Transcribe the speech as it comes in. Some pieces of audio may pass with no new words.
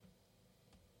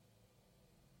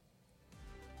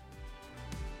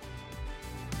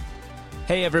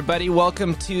Hey everybody,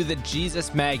 welcome to the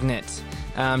Jesus Magnet.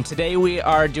 Today we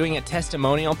are doing a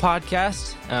testimonial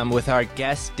podcast with our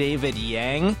guest David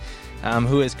Yang,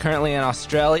 who is currently in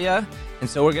Australia, and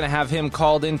so we're going to have him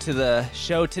called into the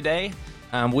show today.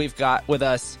 We've got with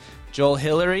us Joel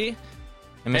Hillary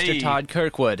and Mr. Todd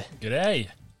Kirkwood. G'day.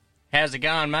 How's it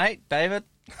going, mate, David?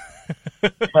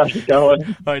 How's it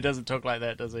going? Oh, he doesn't talk like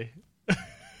that, does he?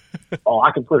 Oh,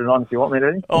 I can put it on if you want me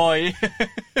to. Oh, yeah.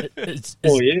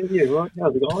 Yeah, right.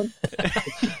 How's it going?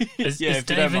 Is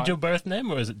David your birth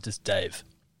name, or is it just Dave?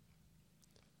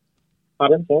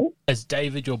 Pardon, sorry? Is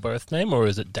David your birth name, or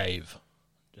is it Dave?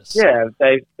 Yeah,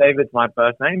 David's my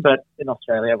birth name, but in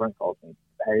Australia everyone calls me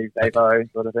Dave, Davo,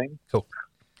 sort of thing. Cool.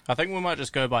 I think we might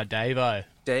just go by Davo.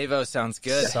 Davo sounds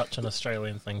good. Such an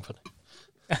Australian thing for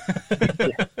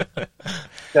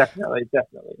Definitely.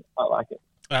 I like it.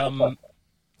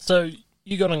 So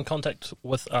you got in contact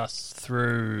with us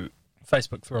through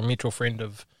Facebook through a mutual friend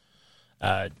of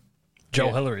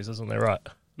Joel Hillary's, isn't that right?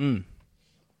 Mm.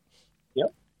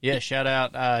 Yep. Yeah, shout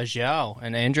out Zhao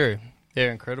and Andrew.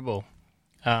 They're incredible.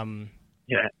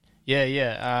 Yeah.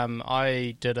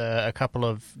 I did a couple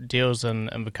of deals in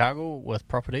Invercargill with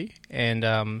property,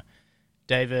 and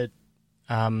David,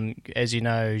 as you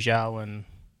know, Zhao and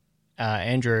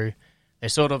Andrew, they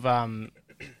sort of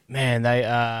they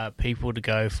are people to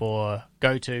go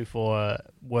to for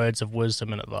words of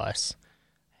wisdom and advice,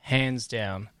 hands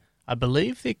down. I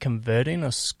believe they're converting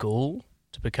a school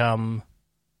to become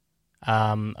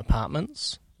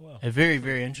apartments. Wow. They're very,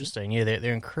 very interesting. Yeah,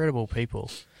 they're incredible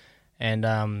people. And,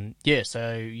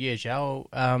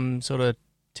 Zhao sort of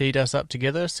teed us up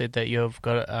together, said that you've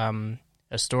got a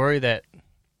story that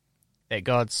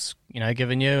God's,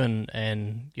 given you,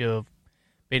 and you've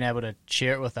been able to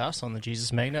share it with us on the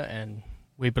Jesus Magnet, and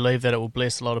we believe that it will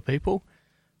bless a lot of people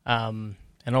and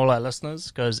all our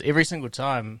listeners, because every single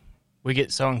time we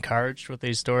get so encouraged with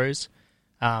these stories.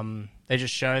 They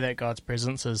just show that God's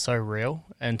presence is so real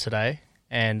in today.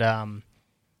 And,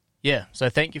 so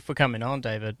thank you for coming on,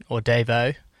 David, or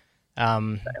Davo.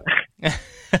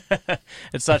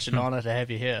 It's such an honor to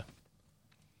have you here.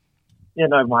 Yeah,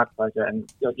 no, my pleasure. And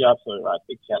you're absolutely right.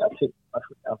 Big shout out to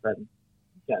our friends.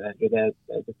 Andrew. They're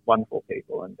just wonderful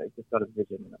people, and they've just got a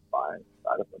vision and a fire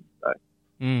inside of them. So,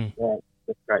 yeah,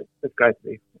 it's great. It's great to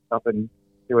be up and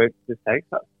see where this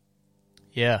takes us.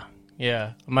 Yeah.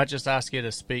 I might just ask you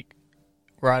to speak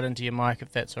right into your mic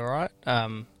if that's all right.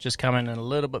 Just coming in a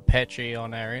little bit patchy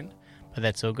on our end, but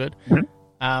that's all good.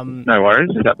 Mm-hmm. No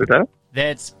worries. Is that better?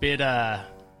 That's better.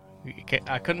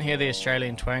 I couldn't hear the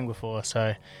Australian twang before,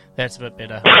 so that's a bit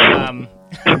better.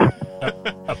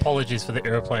 Apologies for the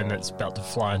aeroplane that's about to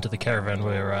fly into the caravan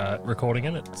we're recording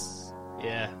in. It's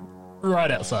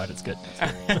right outside. It's good.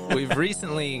 We've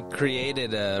recently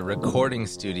created a recording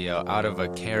studio out of a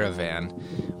caravan,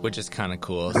 which is kind of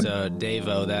cool. So,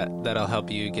 Davo, that'll help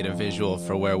you get a visual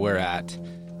for where we're at.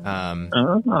 Yeah,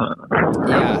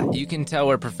 you can tell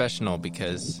we're professional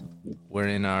because we're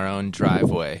in our own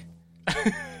driveway.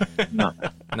 No,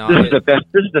 this is the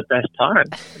best time.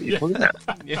 What are you talking about?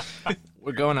 Yeah.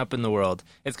 We're going up in the world.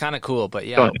 It's kind of cool, but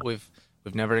we've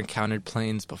never encountered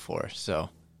planes before,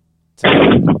 so.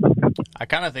 I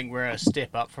kind of think we're a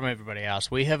step up from everybody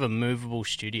else. We have a movable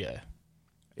studio.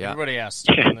 Yeah. Everybody else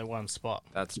stuck in their one spot.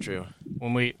 That's true.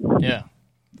 Yeah.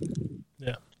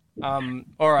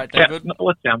 All right, David. Yeah,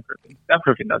 what's soundproofing?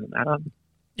 Soundproofing doesn't matter.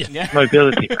 Yeah.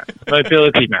 Mobility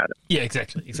matters. Yeah,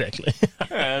 exactly.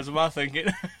 That's my thinking.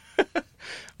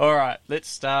 All right, let's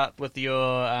start with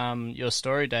your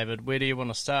story, David. Where do you want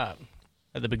to start?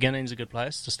 At the beginning's a good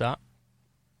place to start.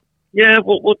 Yeah,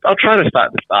 well, I'll try to start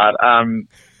at the start. I'm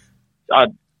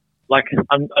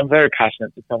very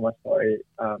passionate to tell my story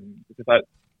because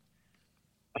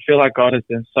I feel like God has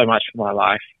done so much for my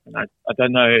life, and I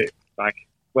don't know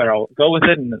where I'll go with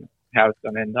it and how it's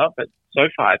going to end up. But so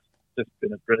far, it's just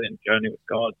been a brilliant journey with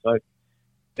God. So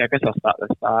yeah, I guess I'll start at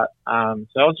the start.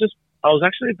 I was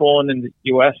actually born in the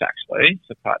US, actually,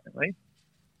 surprisingly.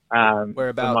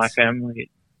 Whereabouts? My family,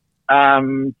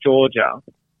 Georgia.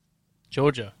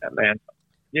 Atlanta.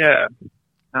 Yeah.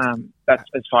 That's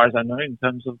as far as I know in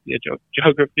terms of the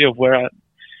geography of where I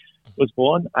was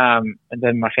born. And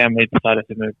then my family decided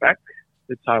to move back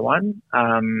to Taiwan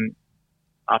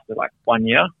after 1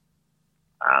 year.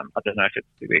 I don't know if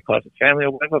it's to be close to family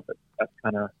or whatever, but that's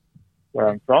kind of where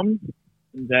I'm from.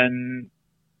 And then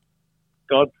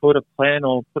God put a plan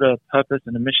or put a purpose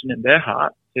and a mission in their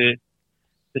heart to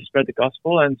spread the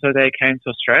gospel. And so they came to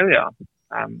Australia.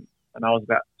 And I was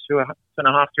about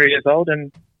 2.5, 3 years old,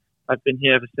 and I've been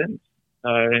here ever since.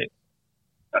 So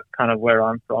that's kind of where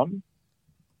I'm from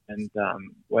and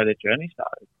where the journey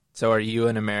started. So are you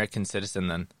an American citizen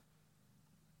then?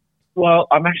 Well,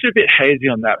 I'm actually a bit hazy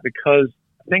on that because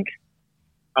I think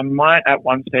I might at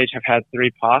one stage have had 3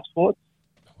 passports.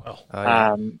 Wow. But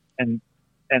I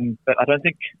don't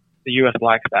think the US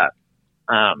likes that.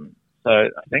 So I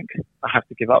think I have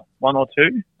to give up 1 or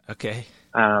 2. Okay.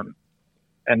 And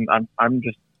I'm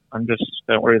just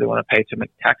don't really want to pay too many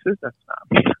taxes. That's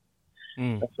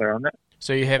where I'm at.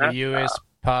 So you have a US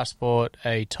passport,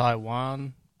 a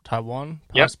Taiwan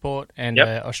passport, and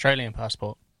an Australian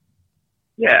passport.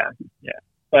 Yeah.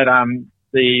 But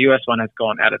the US one has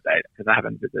gone out of date because I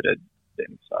haven't visited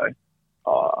since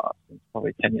since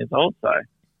probably 10 years old. So I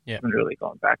haven't really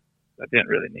gone back. So I didn't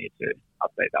really need to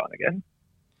update that one again.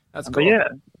 That's cool.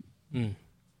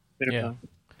 But yeah.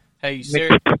 Hey,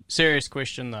 serious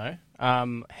question though.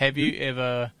 Have you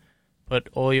ever put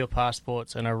all your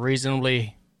passports in a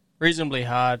reasonably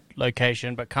hard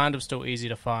location, but kind of still easy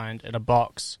to find, in a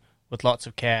box with lots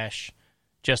of cash,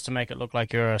 just to make it look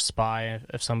like you're a spy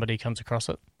if somebody comes across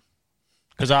it?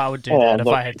 Because I would do that if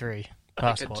I had 3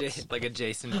 passports. Like a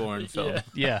Jason Bourne film.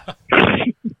 Yeah.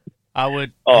 I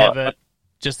would have it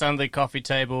just under the coffee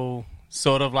table,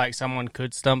 sort of like someone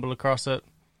could stumble across it,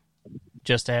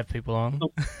 just to have people on.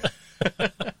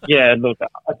 Yeah, look,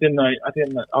 I didn't know.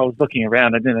 I was looking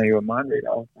around. I didn't know you were a mind reader.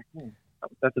 I was like,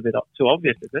 that's a bit too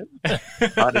obvious, is it?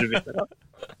 I did a bit better.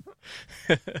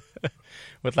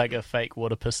 With like a fake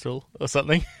water pistol or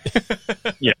something.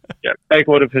 Yeah. Fake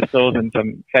water pistols and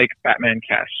some fake Batman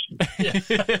cash.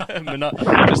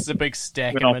 Just a big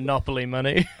stack of Monopoly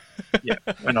money. Yeah,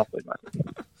 Monopoly money.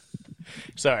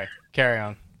 Sorry, carry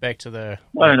on. Back to the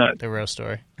real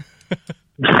story.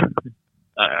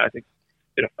 I think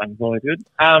a bit of fun is always good.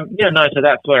 So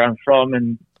that's where I'm from,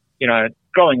 and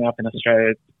growing up in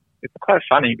Australia, it's quite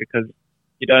funny because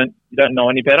you don't know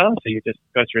any better, so you just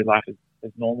go through life as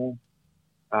normal.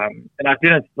 And I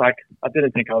didn't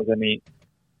think I was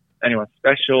anyone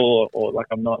special or like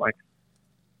I'm not like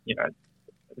a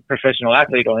professional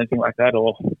athlete or anything like that,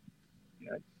 or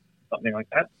something like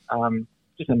that.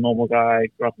 Just a normal guy,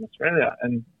 grew up in Australia,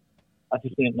 and I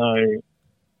just didn't know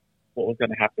what was going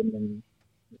to happen and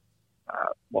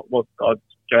what God's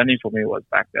journey for me was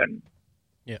back then.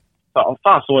 Yeah. So I'll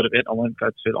fast forward a bit. I won't go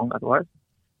too long otherwise.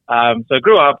 So I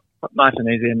grew up nice and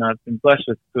easy, and I've been blessed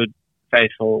with good,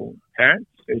 faithful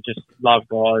parents who just love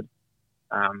God.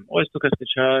 Always took us to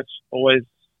church. Always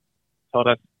told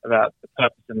us about the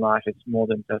purpose in life. It's more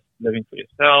than just living for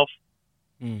yourself.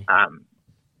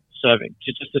 Serving,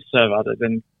 just to serve others.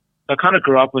 And so I kind of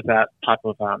grew up with that type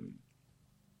of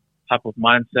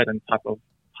mindset and type of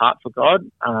heart for God.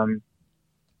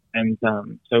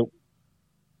 So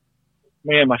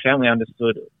me and my family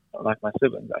understood, like my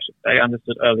siblings, I should say,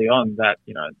 understood early on that,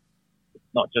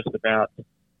 it's not just about,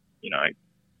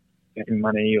 getting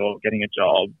money or getting a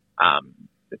job,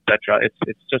 etc.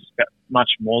 It's just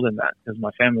much more than that, because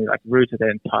my family rooted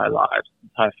their entire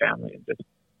family and just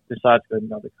decided to go to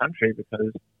another country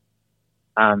because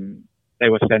they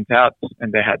were sent out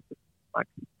and they had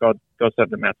God sent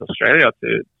them out to Australia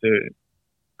to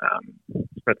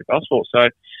spread the gospel. So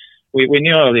we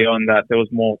knew early on that there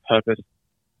was more purpose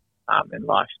in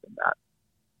life than that.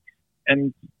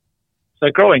 And so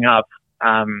growing up,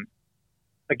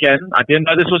 again, I didn't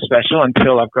know this was special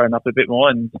until I've grown up a bit more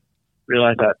and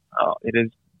realized that it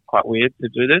is quite weird to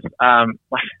do this.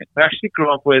 We actually grew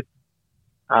up with,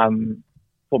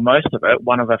 for most of it,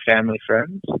 one of our family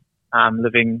friends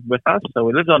living with us. So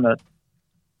we lived on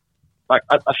I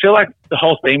feel like the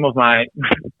whole theme of my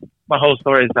whole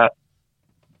story is that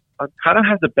I kind of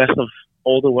have the best of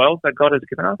all the worlds that God has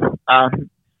given us. I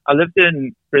lived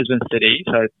in Brisbane City,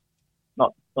 so it's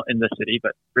not in the city,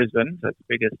 but Brisbane, so it's the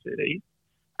biggest city.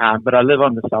 But I live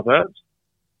on the suburbs.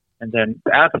 And then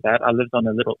out of that, I lived on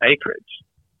a little acreage,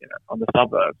 on the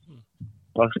suburbs.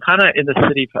 So I was kind of in the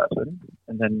city person,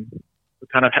 and then we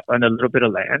kind of owned a little bit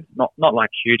of land, not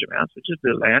like huge amounts, but just a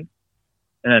bit of land.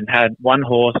 And then had 1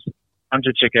 horse,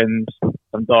 100 chickens,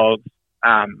 some dogs,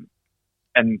 and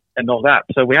all that.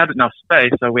 So we had enough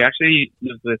space. So we actually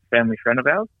lived with a family friend of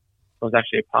ours, who was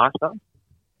actually a pastor,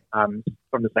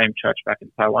 from the same church back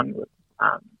in Taiwan with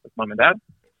mum and dad.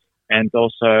 And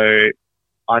also,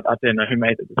 I didn't know who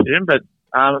made the decision, but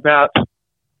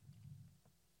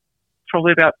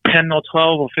probably about 10 or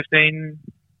 12 or 15.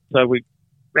 So we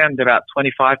ran about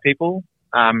 25 people,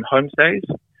 homestays.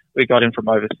 We got in from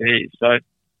overseas. So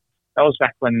that was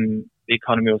back when the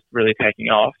economy was really taking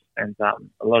off. And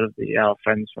a lot of our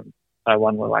friends from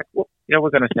Taiwan were like, well, we're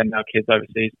going to send our kids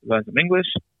overseas to learn some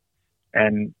English.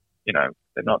 And,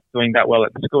 they're not doing that well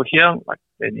at the school here.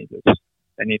 They need to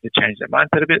change their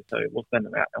mindset a bit. So we'll send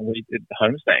them out. And we did the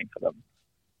homestaying for them.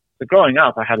 So growing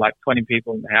up, I had like 20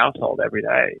 people in the household every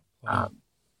day. Wow.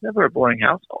 Never a boring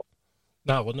household.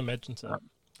 No, I wouldn't imagine so.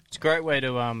 It's a great way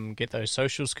to get those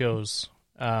social skills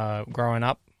growing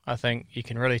up. I think you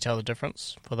can really tell the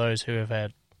difference for those who have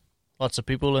had lots of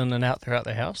people in and out throughout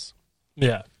their house.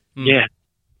 Yeah. Yeah.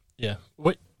 Yeah.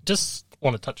 Wait, just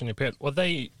want to touch on your parents. Were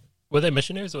they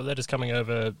missionaries, or were they just coming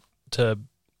over to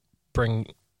bring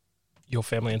your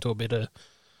family into a better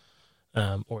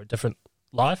or a different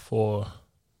life, or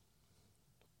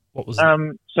what was it?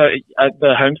 So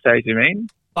the homestays, you mean?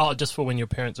 Oh, just for when your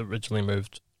parents originally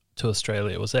moved to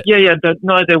Australia, was that? Yeah.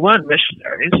 No, they weren't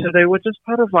missionaries. So they were just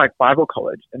part of like Bible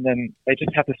college, and then they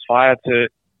just had this fire to.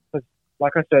 Cause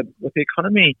like I said, with the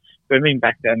economy booming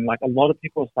back then, like a lot of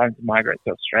people were starting to migrate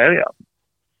to Australia,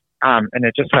 and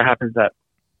it just so happens that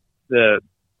the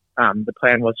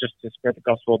plan was just to spread the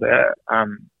gospel there,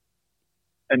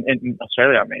 in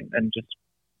Australia. I mean, and just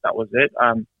that was it.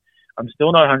 I'm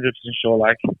still not 100% sure,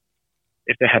 like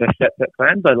if they had a set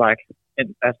plan, but like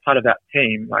as part of that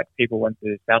team, like people went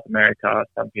to South America,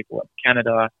 some people went to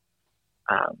Canada,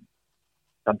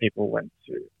 some people went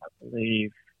to, I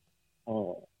believe,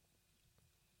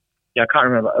 I can't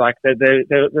remember. Like they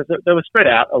were spread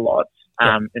out a lot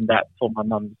in that for my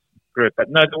mum's group, but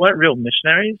no, they weren't real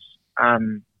missionaries.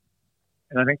 And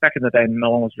I think back in the day, no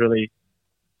one was really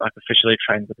like officially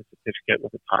trained with a certificate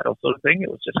with a title sort of thing. It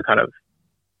was just kind of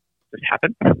just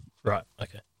happened. Right.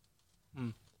 Okay.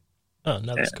 Oh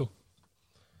no, that's cool.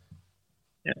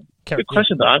 Yeah. Good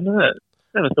question though. I've never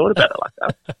thought about it like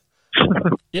that.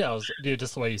 Yeah,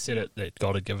 just the way you said it, that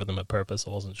God had given them a purpose. I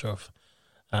wasn't sure if.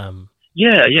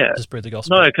 Yeah. To spread the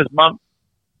gospel. No, because mum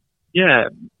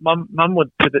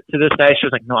would to this day she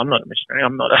was like, no, I'm not a missionary.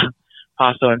 I'm not a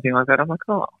pastor or anything like that. I'm like,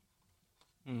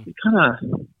 you kind of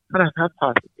have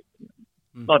pastors,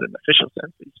 not in an official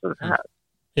sense, but you sort of have.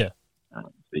 Yeah.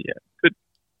 So yeah, good.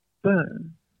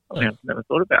 Something I've never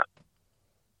thought about.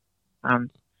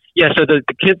 So the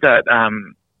kids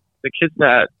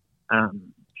that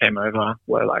came over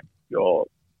were like your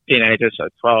teenagers, so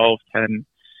 12, 10.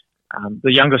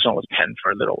 The youngest one was 10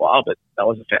 for a little while, but that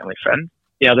was a family friend.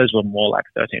 The others were more like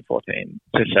 13, 14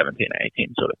 to 17,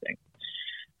 18 sort of thing.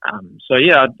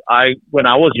 When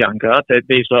I was younger,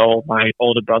 these were all my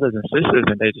older brothers and sisters,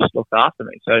 and they just looked after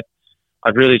me. So I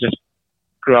really just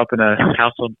grew up in a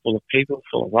household full of people,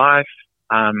 full of life.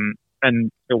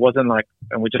 And it wasn't like,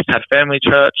 and we just had family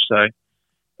church, so it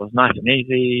was nice and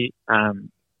easy.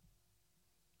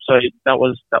 So that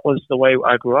was the way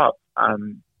I grew up.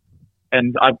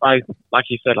 And I, like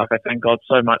you said, like I thank God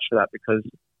so much for that, because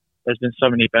there's been so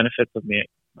many benefits of me,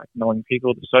 like knowing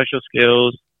people, the social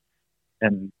skills,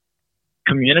 and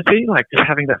community, like just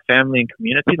having that family and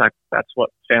community, like that's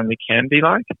what family can be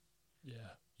like.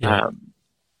 Yeah.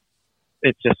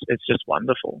 It's just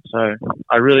wonderful. So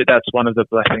that's one of the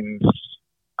blessings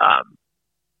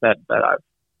that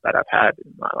I've had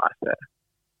in my life there.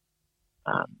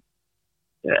 I'm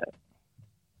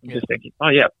just thinking,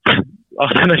 I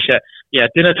was going to share. Yeah,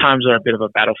 dinner times are a bit of a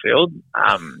battlefield.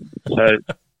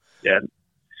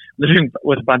 Living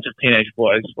with a bunch of teenage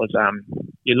boys was,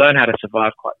 you learn how to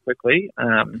survive quite quickly.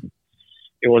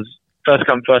 It was first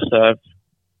come, first serve.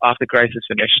 After grace is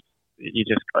finished, you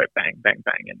just go bang, bang,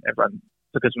 bang, and everyone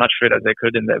took as much food as they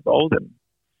could in their bowls, and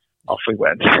off we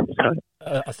went. So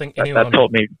I think that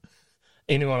taught me.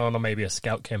 Anyone on maybe a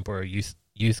scout camp or a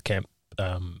youth camp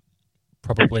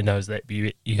probably knows that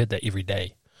you had that every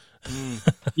day.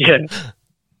 Yeah.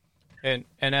 And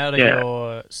out of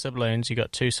your siblings, you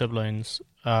got 2 siblings.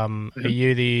 Are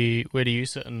you where do you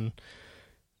sit in?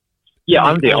 Yeah,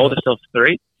 I'm the oldest of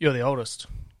 3. You're the oldest.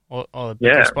 Or the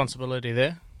big responsibility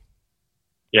there?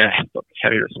 Yeah,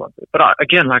 heavy responsibility. But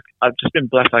I've just been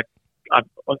blessed. Like I've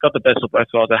got the best of both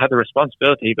worlds. I had the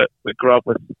responsibility, but we grew up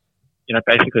with,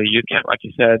 basically a youth camp, like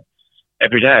you said,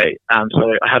 every day.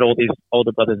 So I had all these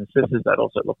older brothers and sisters that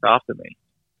also looked after me.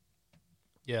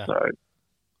 Yeah. So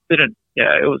it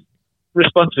was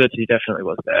responsibility definitely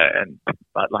was there,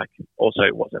 but also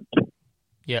it wasn't.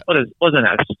 Yeah. Wasn't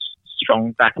as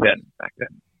strong back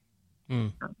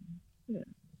then.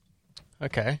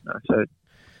 Okay.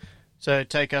 So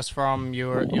take us from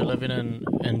you're living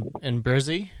in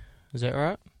Brizzy, is that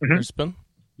right? Mm-hmm. Brisbane.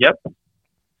 Yep.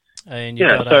 And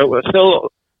so we're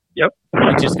still. Yep.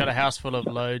 You just got a house full of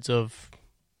loads of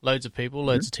people,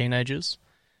 loads of teenagers.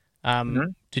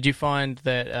 Did you find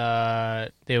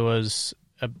that there was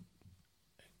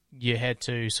you had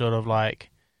to sort of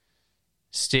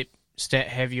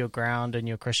have your ground in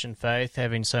your Christian faith,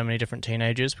 having so many different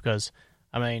teenagers? Because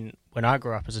when I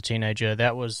grew up as a teenager,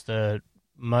 that was the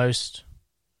most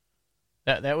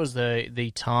that was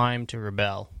the time to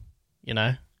rebel,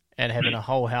 and having a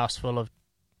whole house full of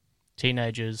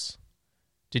teenagers,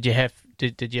 did you have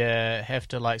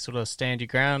to like sort of stand your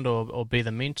ground or be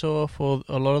the mentor for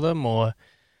a lot of them, or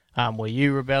were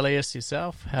you rebellious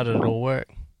yourself? How did it all work?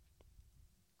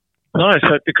 No,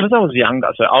 so because I was younger,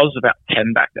 so I was about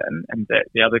 10 back then, and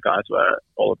the other guys were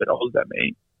all a bit older than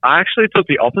me. I actually took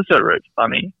the opposite route.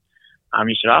 Funny,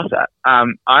 you should ask that.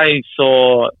 I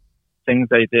saw things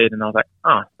they did, and I was like,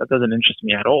 that doesn't interest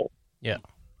me at all. Yeah.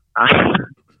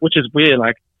 Which is weird,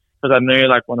 like, because I knew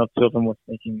like one or two of them was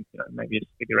smoking, maybe a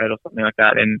cigarette or something like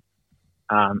that, and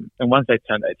once they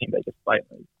turned 18, they just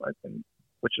blatantly smoked,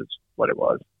 which is what it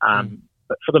was.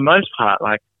 But for the most part,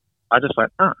 like, I just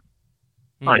went, oh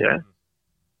yeah,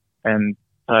 and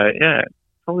so yeah,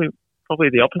 probably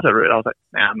the opposite route. I was like,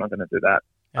 nah, I'm not going to do that.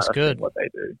 That's good. What they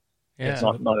do, yeah, it's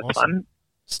not awesome. as fun.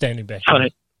 Standing back,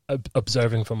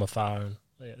 observing from afar, and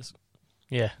it's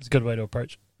a good way to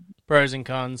approach. Pros and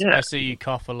cons. Yeah. I see you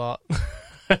cough a lot.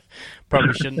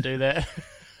 Probably shouldn't do that.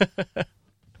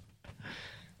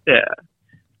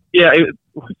 Yeah.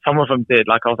 Some of them did.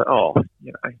 Like, I was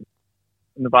like,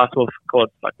 in the basketball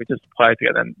courts, like, we just play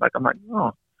together, and like, I'm like,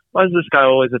 why is this guy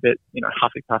always a bit,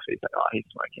 huffy puffy? He's like, he's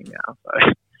smoking now, so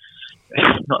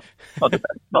it's not the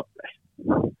best. Not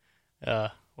the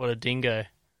best. What a dingo.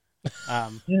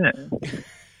 Yeah.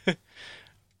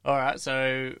 All right,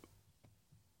 so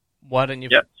why don't you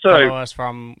follow us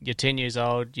from you're 10 years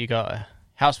old, you got a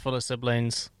house full of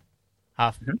siblings,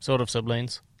 sort of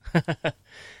siblings. What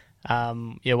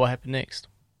happened next?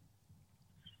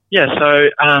 Yeah, so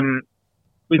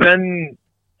we then,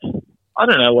 I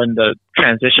don't know when the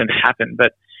transition happened,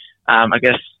 but I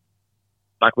guess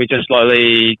like we just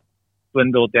slowly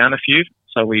dwindled down a few.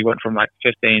 So we went from like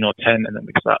 15 or 10, and then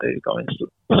we started going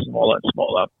smaller and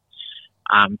smaller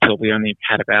until we only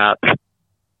had about,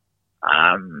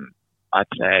 I'd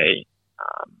say,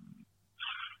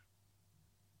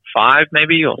 5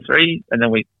 maybe or 3, and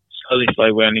then we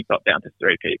slowly we only got down to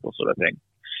 3 people, sort of thing.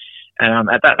 And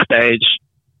at that stage,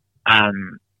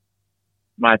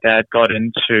 my dad got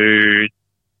into,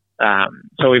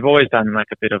 so we've always done like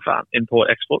a bit of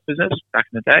import-export business back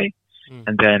in the day,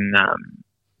 and then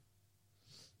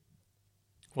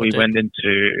went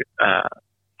into,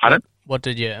 pardon? What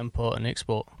did you import and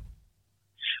export?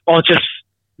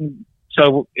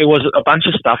 So it was a bunch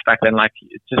of stuff back then, like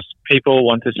just people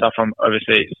wanted stuff from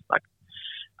overseas, like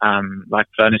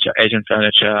furniture, Asian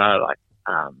furniture, like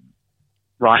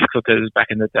rice cookers back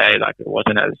in the day, like it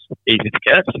wasn't as easy to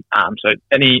get. So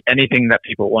anything that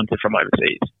people wanted from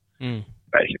overseas,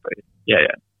 basically. Yeah.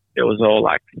 It was all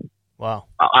like, wow.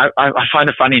 I find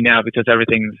it funny now because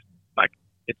everything's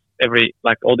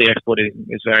like, all the exporting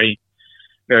is very,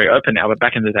 very open now. But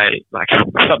back in the day, like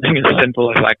something as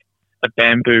simple as like a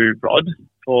bamboo rod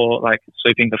for like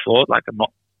sweeping the floor, like a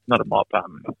mop, not a mop,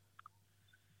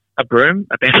 a bamboo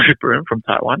broom from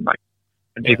Taiwan, like,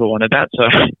 and people wanted that. So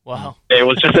wow. It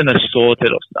was just an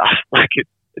assorted of stuff. Like it's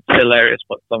hilarious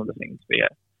what some of the things we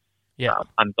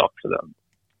undocked for them.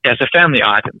 Yeah, so family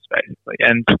items basically.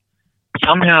 And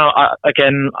somehow, I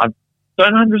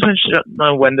don't 100%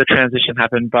 know when the transition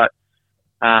happened, but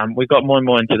we got more and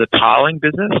more into the tiling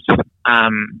business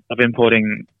of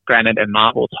importing granite and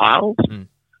marble tiles.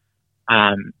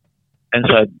 And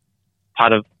so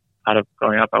part of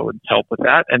growing up, I would help with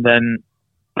that. And then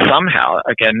somehow,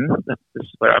 again, this is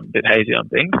where I'm a bit hazy on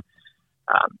things,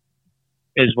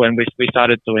 is when we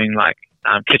started doing like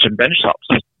kitchen bench tops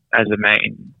as a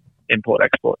main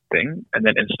import-export thing, and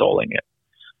then installing it.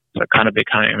 So kind of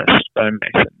becoming a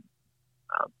stonemason,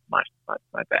 my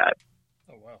dad.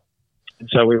 Oh, wow. And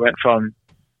so we went from,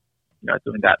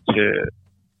 doing that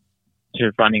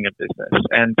to running a business.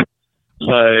 And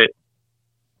so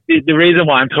the reason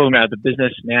why I'm talking about the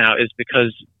business now is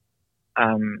because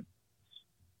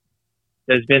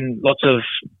there's been lots of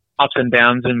ups and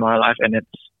downs in my life, and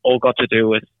it's all got to do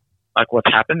with like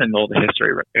what's happened and all the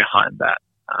history behind that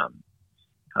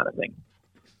kind of thing.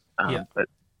 But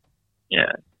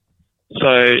yeah,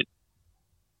 so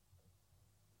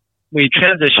we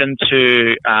transitioned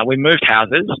to we moved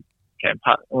houses. Okay,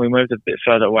 we moved a bit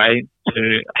further away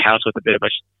to a house with a bit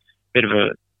of a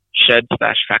shed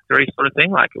 / factory sort of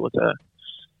thing. Like it was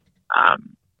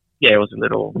it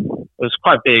was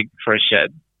quite big for a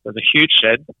shed. It was a huge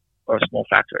shed or a small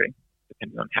factory,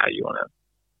 depending on how you want to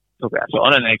talk about it. So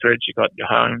on an acreage, you got your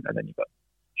home, and then you got a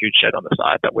huge shed on the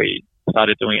side that we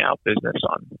started doing our business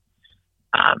on.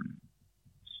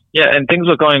 And things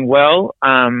were going well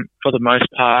for the most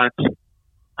part.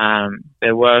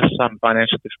 There were some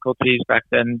financial difficulties back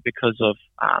then because of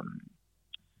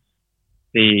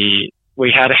we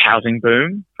had a housing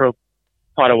boom for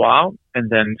quite a while, and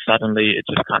then suddenly it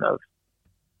just kind of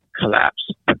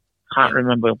collapsed. Can't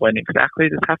remember when exactly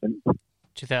this happened.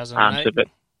 2008?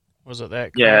 Was it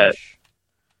that crash?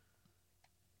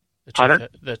 Yeah.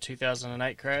 The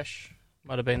 2008 crash?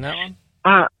 Might have been that one?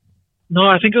 No,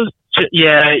 I think it was...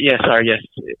 Yes,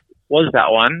 it was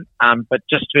that one. But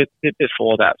just a bit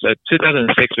before that. So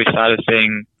 2006, we started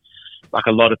seeing like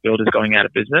a lot of builders going out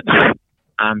of business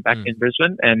back in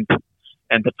Brisbane. And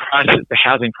the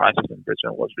housing prices in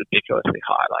Brisbane was ridiculously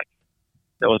high. Like,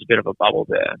 there was a bit of a bubble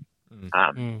there.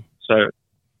 So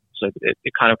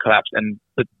it kind of collapsed, and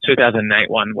the 2008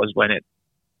 one was when it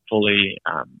fully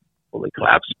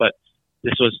collapsed. But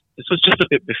this was just a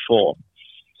bit before,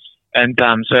 and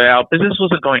so our business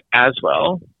wasn't going as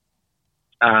well.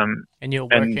 And you're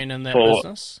working in that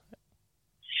business?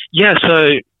 Yeah,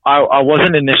 so I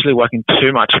wasn't initially working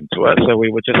too much into it, so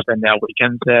we would just spend our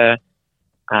weekends there,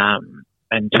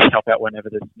 and just help out whenever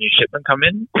there's a new shipment come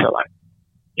in. So like,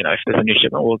 you know, if there's a new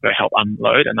shipment, we'll go help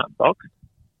unload and undock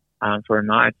for a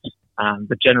night.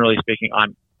 But generally speaking, I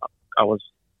was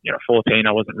 14.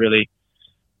 I didn't really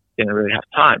have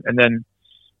time. And then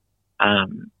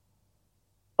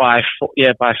by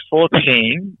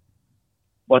 14,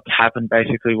 what happened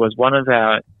basically was one of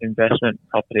our investment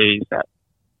properties that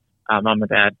mum and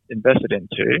dad invested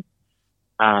into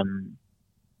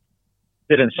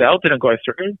didn't go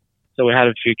through. So we had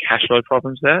a few cash flow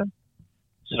problems there.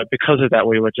 So because of that,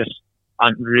 we were just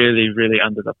really, really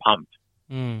under the pump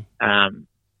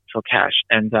for cash.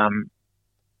 And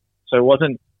so it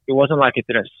wasn't like it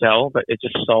didn't sell, but it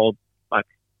just sold like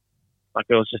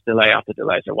it was just delay after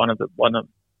delay. So one of the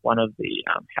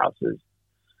houses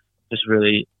just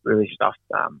really, really stuffed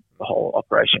the whole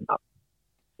operation up,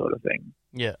 sort of thing.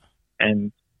 Yeah.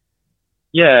 And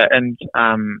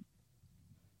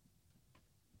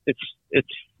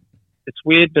it's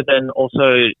weird, but then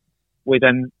also we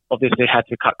then obviously had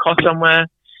to cut costs somewhere.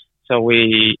 So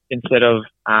we, instead of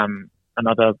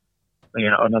another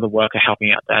worker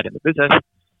helping out dad in the business,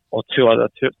 or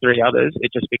three others,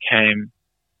 it just became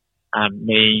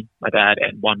me, my dad,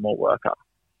 and one more worker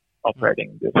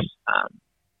operating this.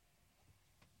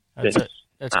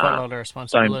 That's quite a lot of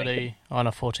responsibility on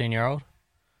a 14-year-old.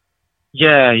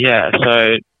 Yeah.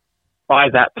 So by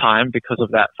that time, because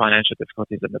of that financial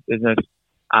difficulties in the business,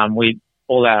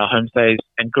 all our homestays,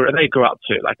 and they grew up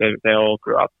too. Like they all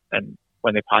grew up, and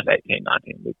when they pass 18,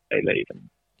 19, they leave and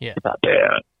start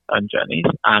their own journeys.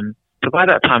 So by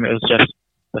that time, it was just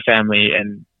the family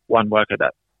and one worker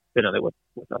that didn't live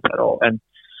with us at all. And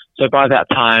so by that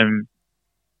time,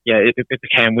 it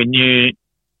became, we knew,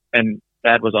 and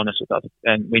Dad was honest with us,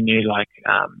 and we knew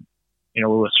we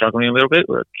were struggling a little bit.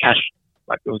 We were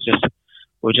we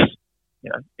were just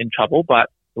in trouble, but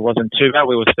it wasn't too bad.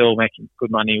 We were still making good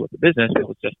money with the business. It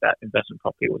was just that investment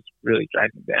property was really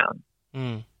dragging down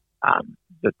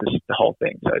the whole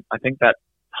thing. So I think that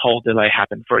whole delay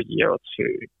happened for a year or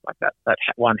two. Like that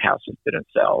one house just didn't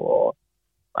sell, or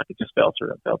like it just fell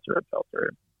through.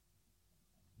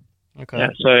 Okay.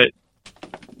 So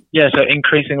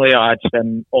increasingly I'd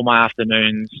spend all my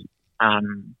afternoons,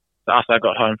 so after I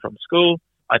got home from school,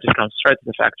 I'd just come straight to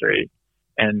the factory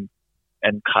and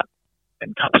cut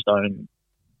stone.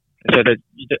 So that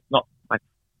not like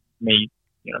me,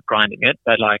 grinding it,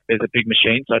 but like there's a big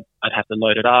machine, so I'd have to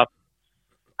load it up,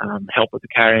 help with the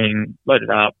carrying, load it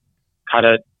up, cut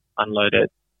it, unload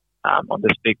it on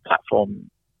this big platform,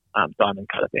 diamond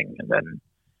cutter thing, and then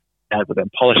Dad would then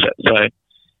polish it. So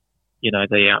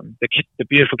the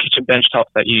beautiful kitchen bench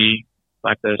tops that you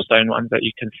like, the stone ones that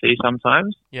you can see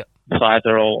sometimes. Yeah. The sides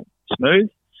are all smooth.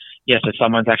 Yeah. So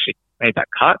someone's actually made that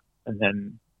cut, and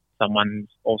then someone's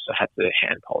also had to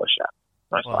hand polish that,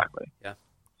 most likely. Yeah.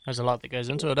 There's a lot that goes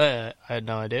into it. I had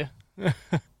no idea.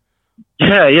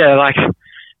 Yeah. Like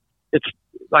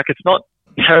it's not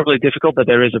terribly difficult, but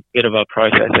there is a bit of a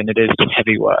process, and it is just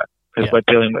heavy work because we're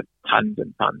dealing with tons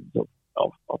and tons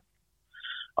of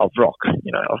rock,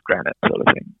 of granite, sort of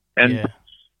thing. And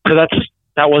so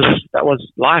that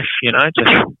was life,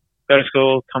 just go to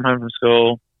school, come home from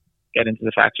school, get into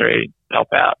the factory, help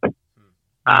out,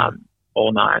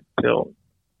 all night till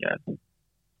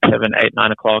 7, 8,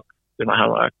 9 o'clock, do my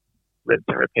homework, rinse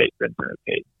and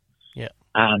repeat. Yeah.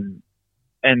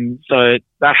 And so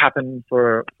that happened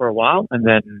for a while, but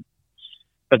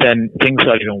then things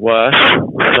got even worse.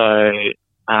 So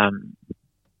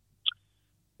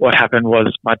what happened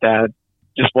was my dad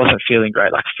just wasn't feeling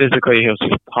great. Like physically, he was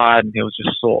just tired and he was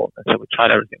just sore. And so we tried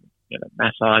everything,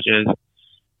 massages,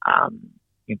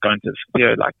 going to the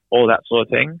physio, like all that sort of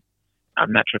thing,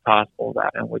 naturopath, all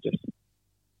that, and we didn't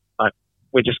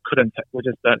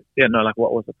know like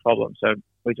what was the problem. So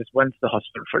we just went to the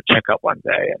hospital for a checkup one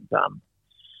day, and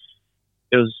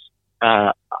it was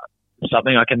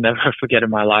something I can never forget in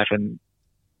my life. And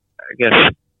I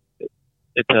guess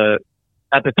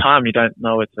at the time you don't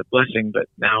know it's a blessing, but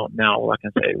now all I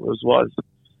can say was.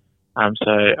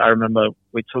 So I remember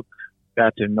we took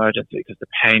Dad to emergency because the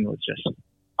pain was just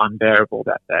unbearable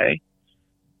that day.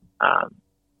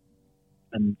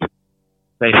 And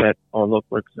they said, "Oh, look,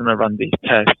 we're going to run these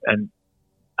tests." And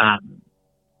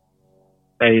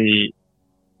they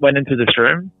went into this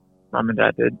room, Mum and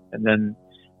Dad did, and then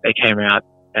they came out,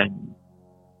 and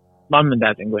Mum and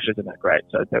Dad's English isn't that great.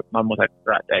 So Mum was like,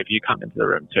 "Right, Dave, you come into the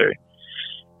room too."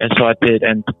 And so I did.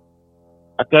 And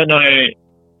I don't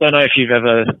know if you've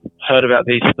ever heard about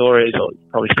these stories or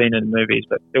probably seen it in movies,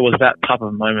 but it was that type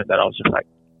of moment that I was just like,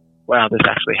 wow, this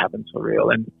actually happens for real.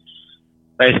 And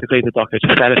basically the doctor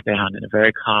just sat us down in a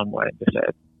very calm way and just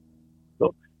said,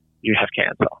 "Look, you have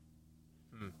cancer,"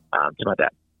 to my dad.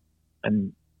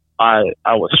 And I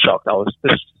was shocked. I was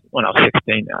this when I was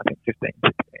 16 now, I think 15,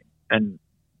 16. And,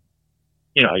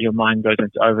 you know, your mind goes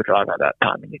into overdrive at that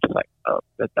time, and you're just like, oh,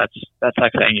 that's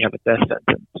like saying you have a death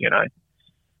sentence, you know?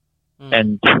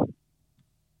 And,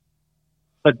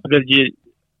 but you,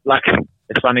 like,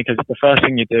 it's funny because the first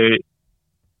thing you do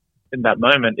in that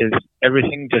moment is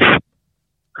everything just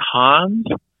calms.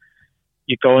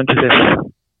 You go into this,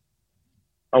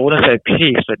 I wouldn't say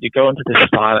peace, but you go into this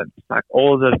silence. Like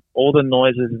all the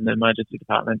noises in the emergency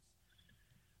department,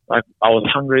 like I was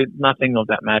hungry, nothing of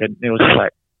that mattered. It was just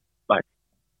like,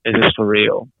 is this for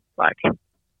real? Like,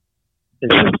 is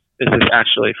this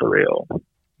actually for real?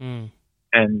 And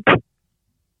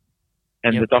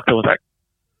the doctor was like,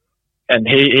 and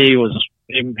he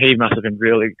must have been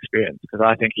really experienced because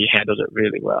I think he handled it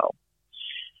really well.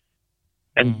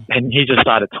 And he just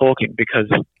started talking because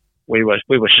we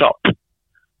were shocked,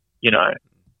 you know.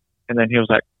 And then he was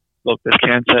like, "Look, this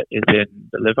cancer is in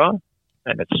the liver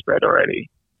and it's spread already.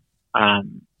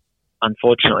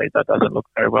 Unfortunately, that doesn't look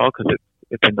very well because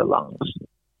it's in the lungs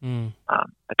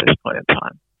at this point in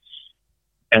time."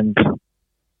 And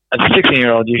as a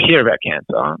 16-year-old, you hear about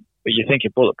cancer, but you think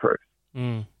you're bulletproof.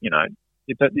 You know,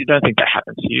 you don't think that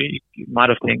happens to you. You might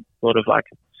have thought of like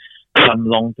some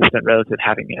long distant relative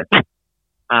having it.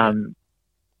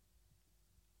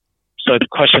 So the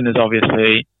question is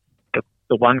obviously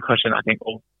the one question I think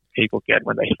all people get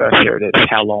when they first hear it is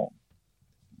how long?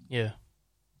 Yeah.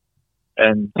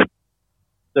 And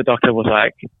the doctor was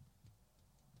like,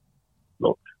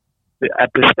 "Look,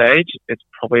 at this stage, it's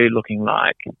probably looking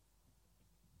like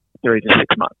 3 to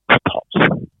 6 months tops."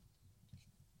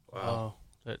 Wow.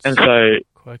 That's and so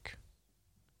quick.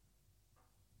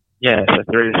 Yeah, so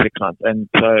 3 to 6 months. And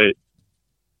so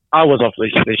I was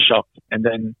obviously shocked. And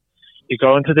then you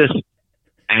go into this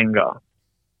anger.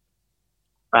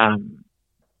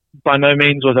 By no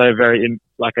means was I very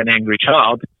like an angry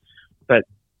child, but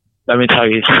let me tell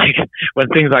you, when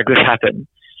things like this happen,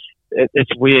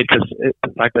 it's weird because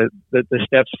it's like the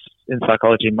steps in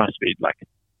psychology must be like,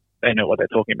 they know what they're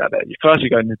talking about there. First you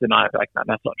go into denial, like, no,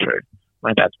 that's not true.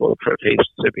 My dad's bulletproof. He's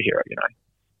a superhero, you know.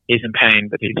 He's in pain,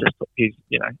 but he's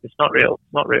you know, it's not real.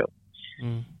 It's not real.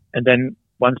 And then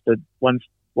once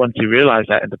you realize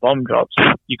that and the bomb drops,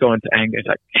 you go into anger. It's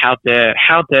like, how dare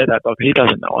that doctor? He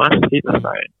doesn't know us. He doesn't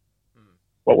know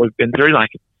what we've been through. Like,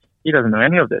 he doesn't know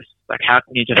any of this. Like, how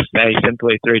can you just say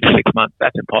simply 3 to 6 months?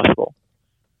 That's impossible.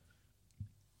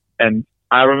 And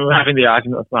I remember having the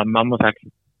argument with my mum. Was like,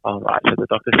 "Oh, right, so the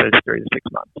doctor says 3 to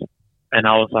 6 months." And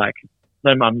I was like,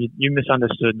 "No, Mum, you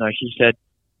misunderstood. No, he said,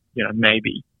 you know,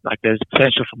 maybe. Like, there's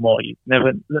potential for more. You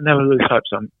never lose hope."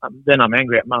 So then I'm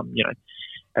angry at Mum, you know.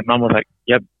 And Mum was like,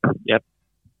 yep. Yeah,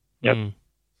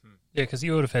 because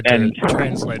you would have had to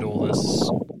translate all this,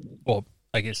 or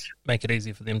I guess make it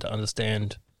easy for them to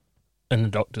understand in the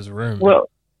doctor's room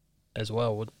as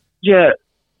well. Yeah,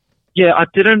 I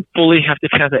didn't fully have to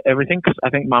translate everything because I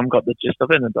think Mum got the gist of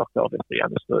it and the doctor obviously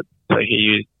understood. So he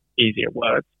used easier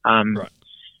words. Right.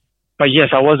 But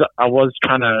yes, I was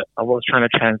trying to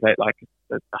translate like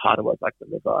the harder words like the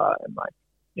liver and like,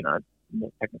 you know,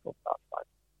 more technical stuff. Like,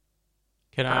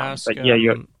 can I ask?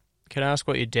 Can I ask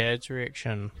what your dad's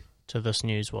reaction to this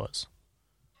news was?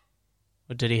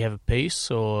 Or did he have a peace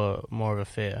or more of a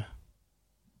fear?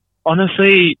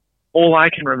 Honestly, all I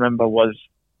can remember was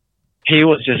he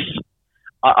was just.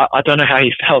 I don't know how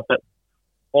he felt, but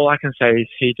all I can say is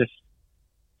he just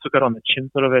took it on the chin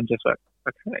sort of and just like,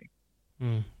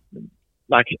 okay.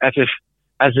 Like as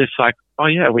if like, oh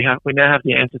yeah, we now have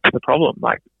the answer to the problem.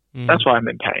 Like that's why I'm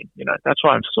in pain, you know. That's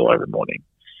why I'm sore every morning.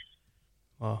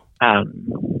 Wow.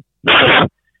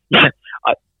 Yeah,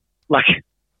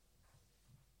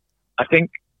 I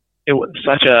think it was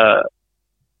such a.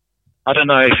 I don't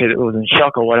know if it was in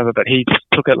shock or whatever, but he just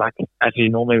took it like as he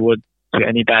normally would, to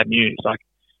any bad news. Like,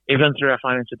 even through our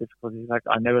financial difficulties, like,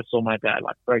 I never saw my dad,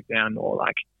 like, break down or,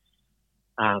 like,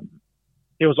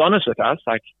 he was honest with us.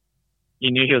 Like,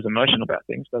 you knew he was emotional about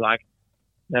things, but, like,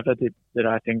 never did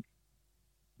I think,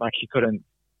 like, he couldn't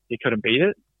beat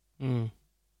it. Mm.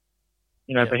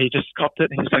 You know, but he just copped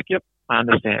it, and he's like, yep, I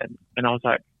understand. And I was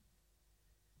like,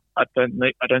 I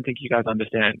don't think you guys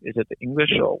understand. Is it the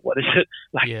English or what is it?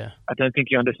 Like, I don't think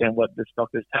you understand what this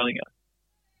doctor's telling us.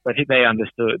 But they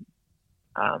understood.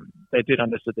 They did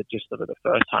understand the gist of it the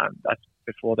first time. That's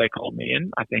before they called me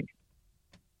in, I think.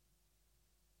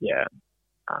 Yeah.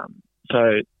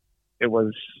 So it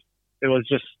was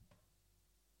just,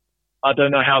 I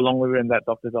don't know how long we were in that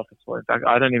doctor's office for. In fact,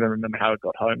 I don't even remember how it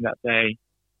got home that day.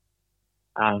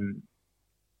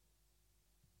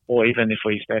 Or even if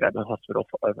we stayed at the hospital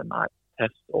for overnight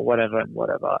tests or whatever.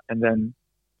 And then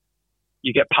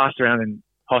you get passed around in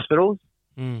hospitals.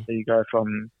 Mm. So you go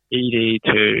from ED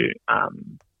to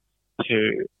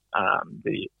the, I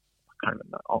can't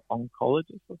remember,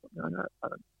 oncologist or something like that. I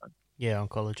don't know. Yeah,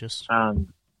 oncologist.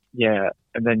 Yeah.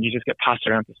 And then you just get passed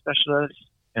around to specialists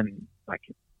and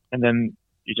then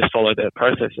you just follow their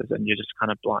processes and you're just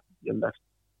kind of blind. You're left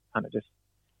kind of just,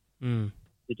 you're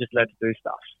just led to do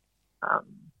stuff.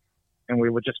 And we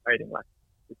were just waiting, like,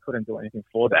 we couldn't do anything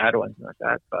for Dad or anything like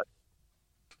that. But,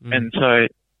 and so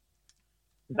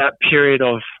that period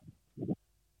of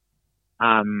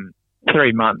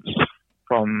 3 months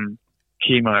from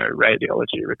chemo,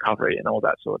 radiology, recovery, and all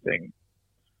that sort of thing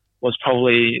was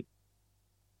probably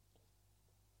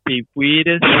the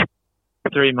weirdest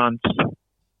 3 months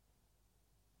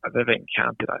I've ever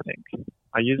encountered, I think.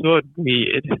 I use the word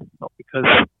weird, not because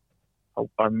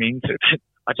I mean to, but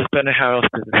I just don't know how else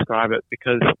to describe it,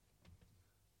 because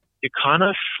you're kind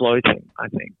of floating, I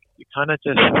think. You kind of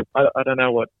just, I don't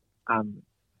know what,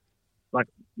 like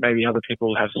maybe other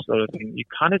people have sort of thing. You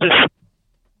kind of just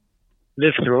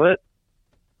live through it,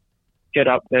 get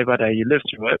up day by day, you live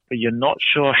through it, but you're not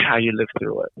sure how you live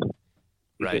through it.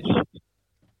 Right.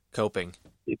 Coping.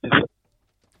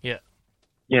 Yeah.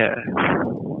 Yeah.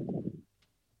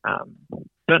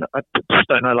 I just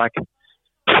don't know, like,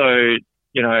 so,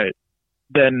 you know,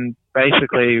 then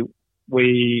basically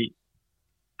we,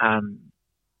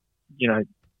 you know,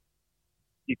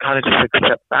 you kind of just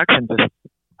accept facts and just,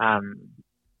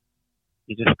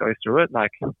 you just go through it.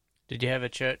 Like, did you have a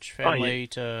church family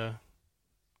to,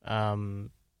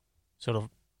 sort of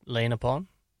lean upon?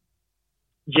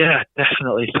 Yeah,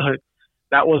 definitely. So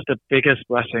that was the biggest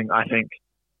blessing, I think,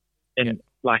 in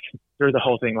like through the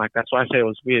whole thing. Like, that's why I say it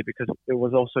was weird, because it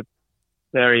was also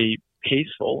very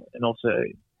peaceful and also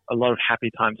a lot of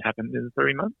happy times happened in the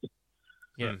 3 months.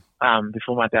 Yeah.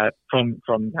 Before my dad, from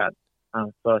that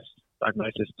first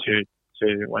diagnosis to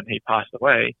when he passed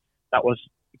away, that was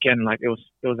again like it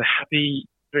was a happy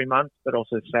 3 months, but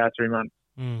also a sad 3 months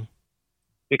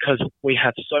because we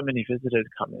had so many visitors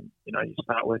come in. You know, you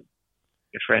start with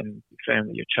your friends, your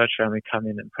family, your church family come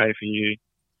in and pray for you.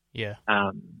 Yeah.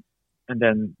 And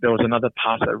then there was another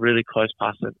pastor, a really close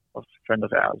pastor, a friend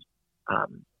of ours,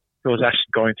 who was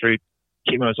actually going through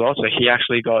chemo as well. So he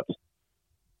actually got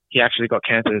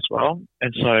cancer as well.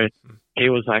 And so he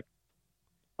was like,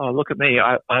 "Oh, look at me!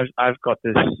 I've got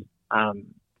this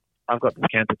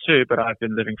cancer too, but I've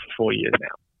been living for 4 years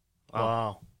now."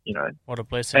 Wow! You know, what a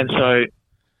blessing! And so,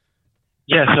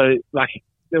 yeah, so like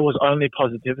there was only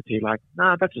positivity. Like,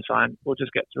 nah, that's just fine. We'll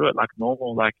just get through it like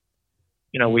normal. Like,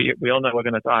 you know, we all know we're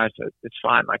going to die, so it's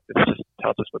fine. Like, this just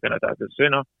tells us we're going to die a bit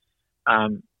sooner.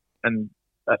 And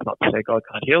that's not to say God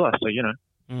can't heal us. So, you know,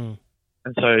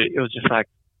 and so it was just like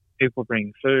people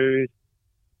bringing food.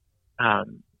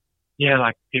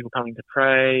 Like people coming to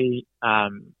pray.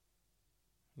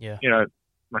 You know,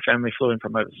 my family flew in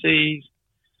from overseas.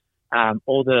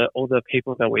 All the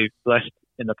people that we've blessed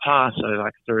in the past, so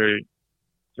like through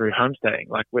homestaying,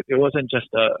 like it wasn't just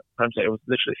a homestay, it was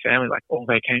literally family. Like all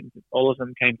of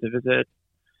them came to visit,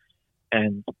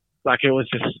 and like it was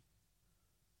just,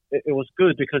 it was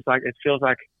good because like it feels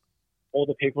like all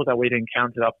the people that we'd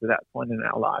encountered up to that point in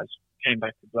our lives came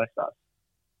back to bless us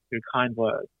through kind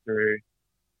words, through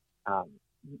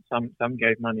some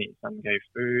gave money, some gave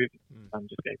food, some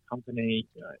just gave company,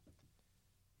 you know.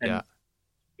 And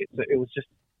it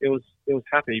was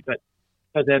happy, but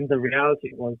then the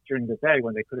reality was during the day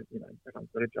when they couldn't, you know, everyone's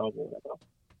got a job or whatever.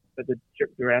 But the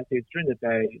reality is during the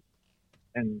day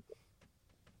and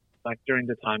like during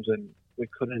the times when we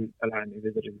couldn't allow any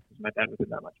visitors because my dad was in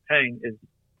that much pain, is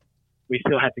we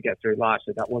still had to get through life.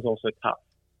 So that was also tough.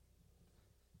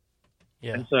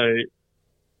 Yeah. And so,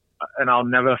 and I'll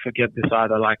never forget this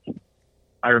either. Like,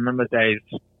 I remember days,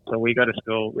 so we go to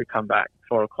school, we come back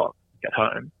 4 o'clock, get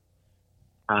home.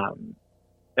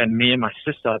 then me and my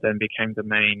sister then became the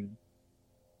main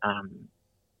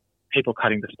people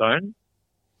cutting the stone.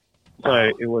 So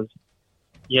it was,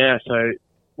 so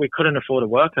we couldn't afford a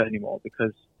worker anymore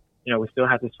because, we still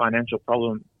had this financial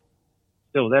problem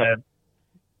still there.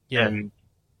 Yeah. And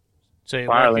so you're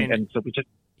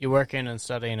working and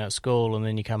studying at school, and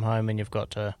then you come home and you've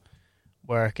got to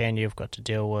work and you've got to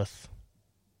deal with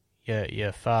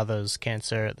your father's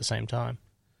cancer at the same time.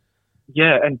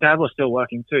 Yeah, and Dad was still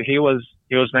working too. He was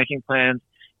making plans.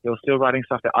 He was still writing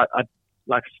stuff. That I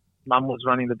like. Mum was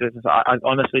running the business. I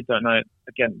honestly don't know.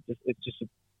 Again, it's just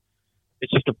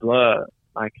a blur,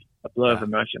 like a blur of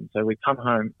emotion. So we come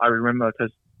home. I remember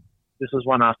because this was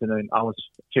one afternoon. I was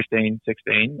 15,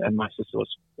 16, and my sister was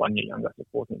 1 year younger, so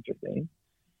 14, 15.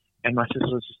 And my sister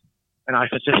was, and I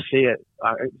could just see it.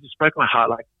 It just broke my heart.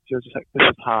 Like she was just like, "This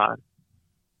is hard,"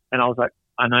 and I was like,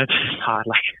 "I know this is hard.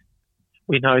 Like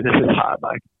we know this is hard.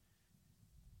 Like,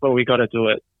 but we got to do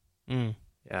it." Mm.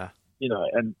 Yeah.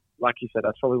 And like you said,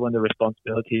 that's probably when the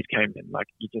responsibilities came in. Like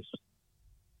you just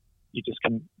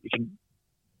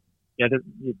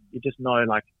know,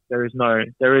 like there is no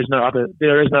other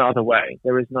way.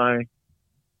 There is no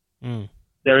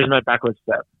backward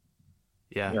step.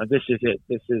 Yeah. This is it.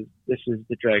 This is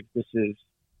the dregs. This is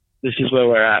where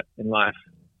we're at in life.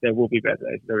 There will be better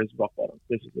days. There is rock bottom.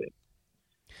 This is it.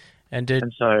 And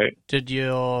did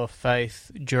your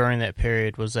faith during that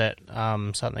period, was that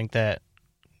something that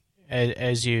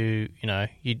as you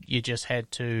just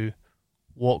had to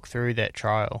walk through that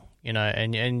trial,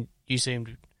 and you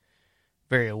seemed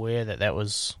very aware that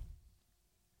was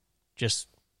just,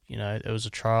 it was a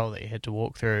trial that you had to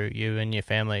walk through, you and your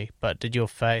family, but did your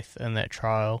faith in that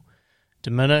trial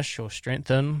diminish or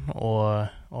strengthen, or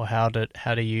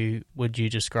would you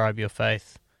describe your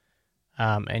faith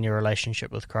and your relationship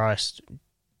with Christ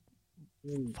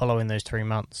following those 3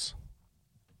 months?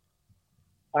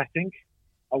 I think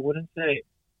I wouldn't say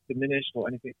diminished or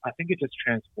anything. I think it just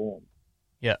transformed.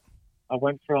 Yeah. I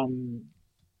went from,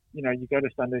 you go to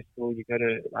Sunday school, you go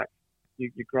to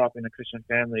you grow up in a Christian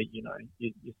family, you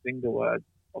sing the words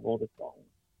of all the songs,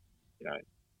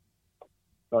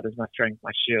 God is my strength,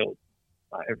 my shield,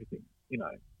 my everything,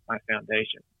 my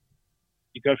foundation.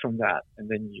 You go from that and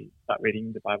then you start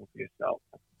reading the Bible for yourself.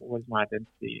 What was my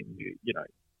identity?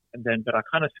 And but I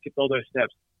kind of skipped all those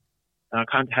steps. And I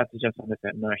kind of had to just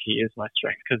understand, no, He is my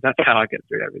strength, because that's how I get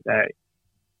through every day.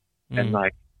 And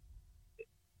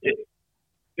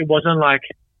it wasn't like,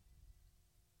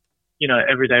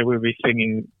 every day we would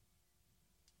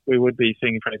be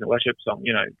singing praise and worship song,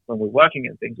 when we're working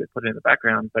and things, we put it in the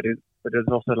background, but it's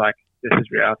also like, this is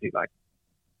reality, like,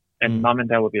 and Mum and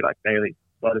Dad would be like, daily,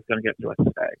 God is going to get through us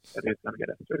today. God is going to get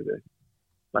us through this.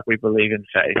 Like, we believe in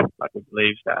faith, like we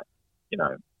believe that,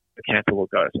 the cancer will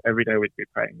go. So every day we'd be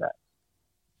praying that.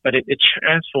 But it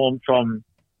transformed from,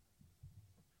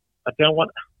 I don't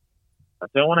want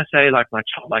to say like my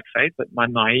childlike faith, but my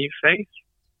naive faith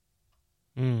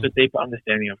to deeper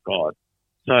understanding of God.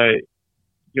 So I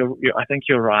think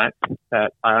you're right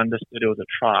that I understood it was a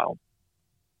trial,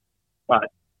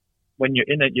 but when you're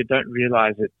in it, you don't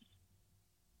realize it's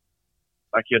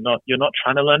like you're not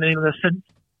trying to learn any lessons.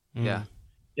 Yeah,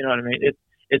 you know what I mean.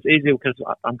 It's easy because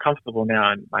I'm comfortable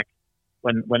now, and like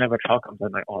whenever a trial comes,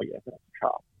 I'm like, oh yeah, that's a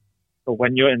trial. But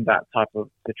when you're in that type of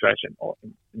situation, or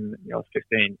in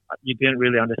 15, you didn't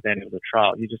really understand it was a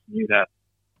trial. You just knew that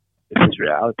this is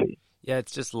reality. Yeah,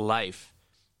 it's just life.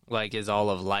 Like, is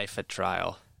all of life a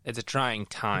trial? It's a trying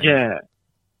time. Yeah,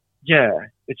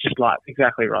 it's just life.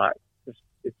 Exactly right.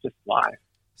 It's just life.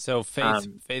 So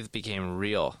faith became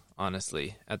real,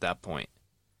 honestly, at that point.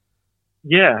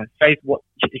 Yeah, faith.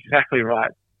 Exactly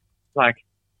right. Like,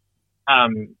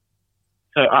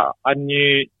 so I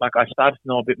knew, like, I started to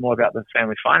know a bit more about the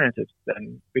family finances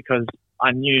then, because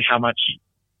I knew how many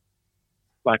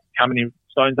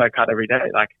stones I cut every day.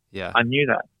 Like, yeah. I knew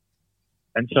that.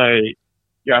 And so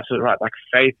you're absolutely right. Like,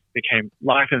 faith became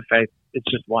life, and faith, it's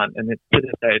just one. And to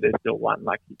this day, there's still one.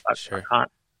 Like, Sure. you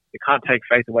can't take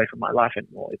faith away from my life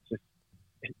anymore.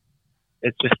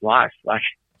 It's just life. Like,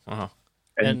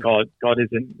 and God is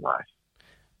in life.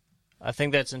 I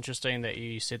think that's interesting that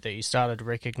you said that you started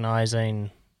recognizing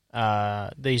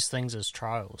these things as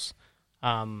trials,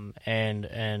 and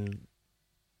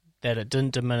that it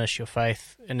didn't diminish your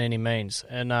faith in any means.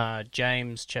 In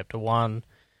James chapter 1,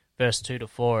 verse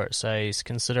 2-4, it says,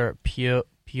 "Consider it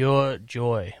pure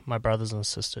joy, my brothers and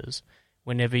sisters,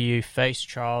 whenever you face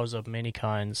trials of many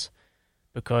kinds,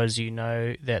 because you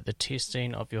know that the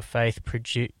testing of your faith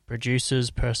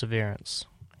produces perseverance.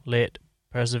 Let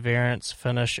perseverance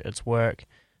finish its work,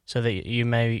 so that you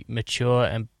may mature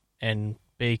and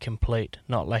be complete,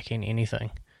 not lacking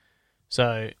anything."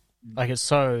 So, like, it's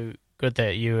so good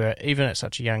that you were, even at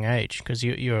such a young age, because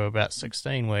you were about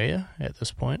 16, were you, at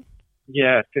this point?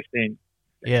 Yeah, 15.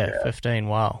 Yeah, 15,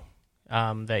 wow.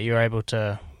 That you're able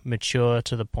to mature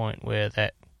to the point where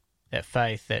that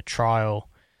faith, that trial,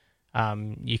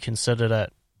 you considered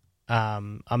it,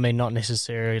 I mean, not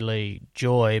necessarily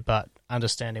joy, but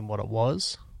understanding what it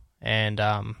was, and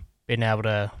being able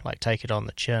to, like, take it on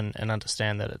the chin and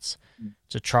understand that it's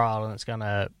a trial and it's going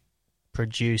to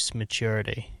produce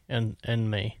maturity in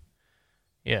me.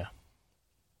 Yeah.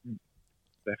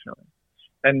 Definitely.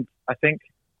 And I think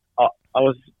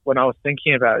when I was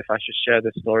thinking about if I should share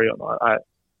this story or not,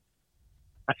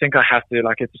 I think I have to.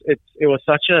 Like, it was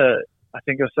such a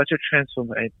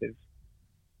transformative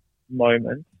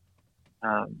moment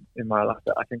in my life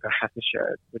that I think I have to share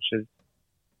it. Which is,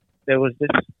 there was this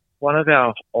one of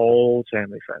our old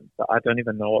family friends that I don't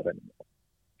even know of anymore.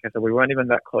 Okay, so we weren't even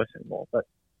that close anymore.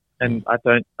 And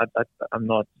I'm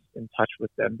not in touch with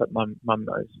them, but my mum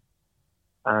knows.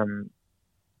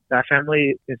 That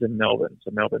family is in Melbourne,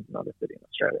 so Melbourne's another city in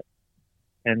Australia.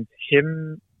 And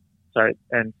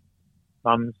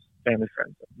mum's family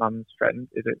friend, mum's friend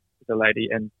is a lady,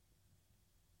 and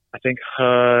I think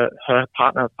her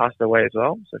partner passed away as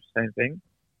well, so same thing.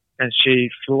 And she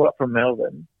flew up from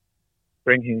Melbourne,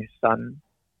 bringing his son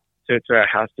to our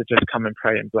house to just come and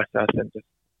pray and bless us and just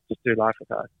do life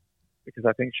with us, because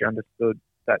I think she understood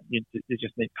that you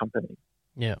just need company.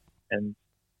 Yeah. And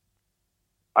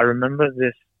I remember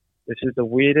this. This is the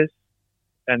weirdest,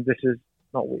 and this is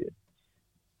not weird.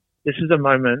 This is a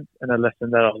moment and a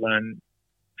lesson that I'll learn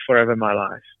forever in my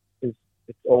life.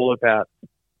 It's all about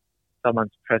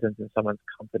someone's presence and someone's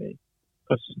company.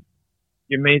 Because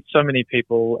you meet so many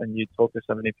people and you talk to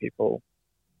so many people,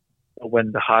 but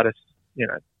when the hardest,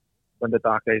 when the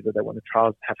dark days or when the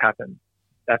trials have happened,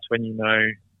 that's when you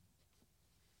know,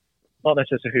 not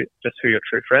necessarily who your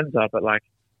true friends are, but like,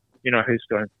 who's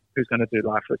going to do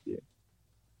life with you.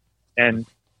 And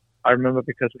I remember,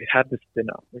 because we had this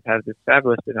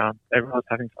fabulous dinner, everyone was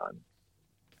having fun.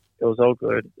 It was all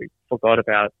good. We forgot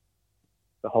about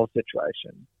the whole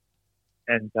situation.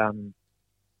 And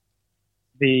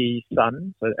the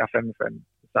son, so our family friend,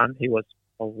 the son, he was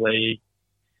probably,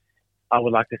 I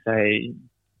would like to say,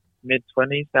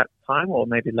 mid-20s that time, or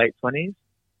maybe late 20s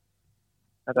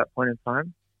at that point in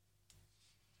time.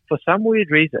 For some weird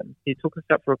reason, he took us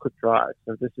out for a quick drive.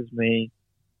 So this is me,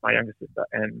 my younger sister,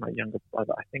 and my younger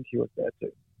brother. I think he was there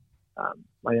too.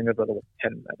 My younger brother was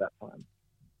 10 at that time.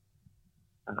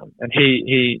 And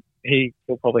he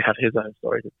will probably have his own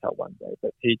story to tell one day,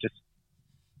 but he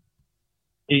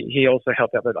also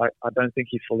helped out, but I don't think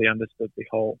he fully understood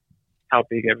how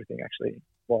big everything actually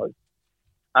was.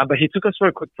 But he took us for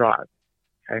a quick drive.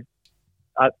 Okay.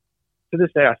 To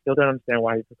this day, I still don't understand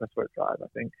why he took us for a drive, I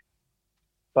think.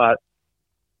 But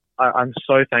I'm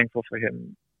so thankful for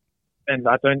him. And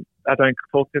I don't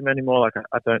talk to him anymore. Like,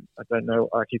 I don't know.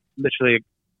 Like, he's literally,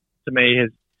 to me,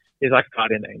 he's like a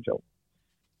guardian angel.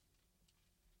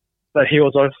 But he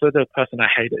was also the person I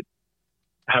hated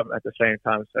at the same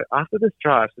time. So after this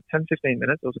drive, so 10, 15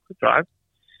 minutes, it was a quick drive.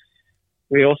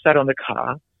 We all sat on the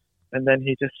car, and then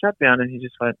he just sat down and he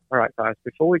just went, "All right, guys,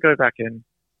 before we go back in,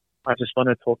 I just want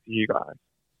to talk to you guys."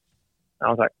 And I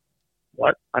was like,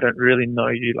 "What? I don't really know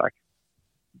you. Like,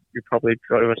 you probably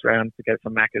drove us around to get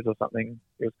some Maccas or something.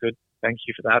 It was good. Thank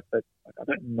you for that. But like, I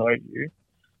don't know you.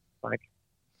 Like,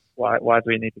 why do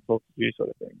we need to talk to you," sort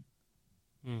of thing.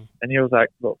 And he was like,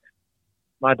 "Look,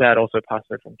 my dad also passed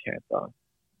away from cancer.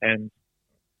 And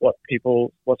what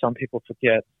some people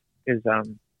forget is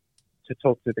to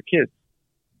talk to the kids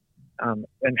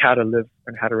and how to live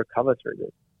and how to recover through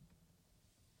this."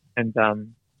 And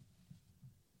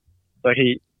so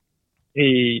he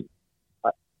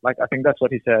I think that's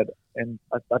what he said. And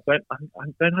I don't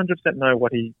 100% know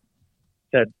what he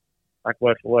said, like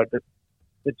word for word, but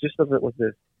the gist of it was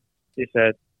this. He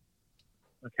said,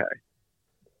 "Okay,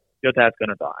 your dad's going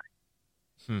to die."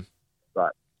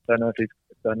 Right. Don't know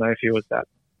if he was that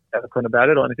eloquent about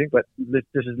it or anything, but this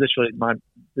is literally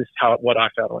what I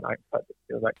felt when I heard this.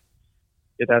 He was like,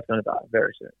 "Your dad's going to die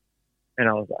very soon." And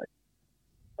I was like,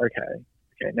 okay,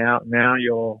 now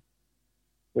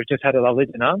we've just had a lovely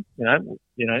dinner,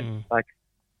 like,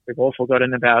 we've all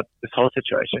forgotten about this whole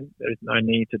situation. There's no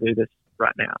need to do this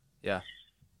right now. Yeah.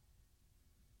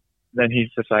 Then he's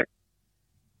just like,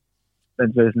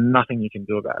 then there's nothing you can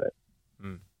do about it.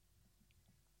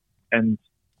 And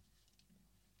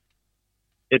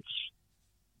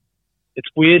it's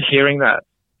weird hearing that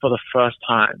for the first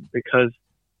time, because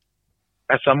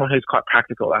as someone who's quite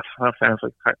practical, our family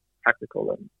was quite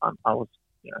practical, and I was,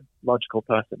 logical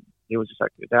person. He was just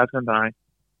like, "Your dad's going to die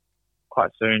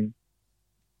quite soon.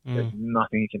 There's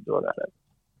nothing you can do about it.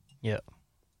 Yeah.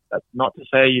 That's not to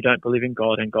say you don't believe in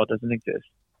God and God doesn't exist,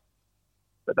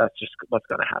 but that's just what's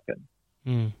going to happen.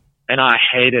 And I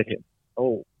hated him.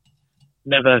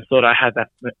 Never thought I had that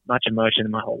much emotion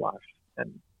in my whole life.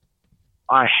 And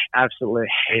I absolutely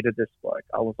hated this bloke.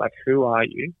 I was like, who are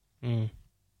you?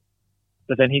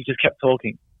 But then he just kept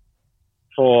talking.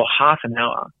 For half an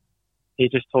hour, he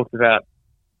just talked about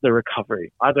the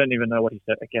recovery. I don't even know what he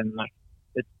said. Again, like,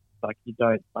 it's like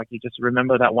you just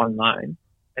remember that one line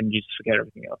and you just forget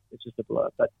everything else. It's just a blur.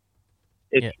 But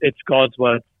it's God's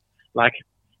word. Like,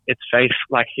 it's faith.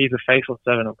 Like, he's a faithful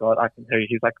servant of God. I can tell you,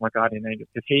 he's like my guardian angel,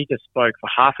 because he just spoke for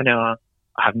half an hour.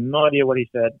 I have no idea what he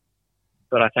said,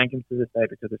 but I thank him to this day,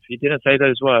 because if he didn't say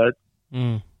those words,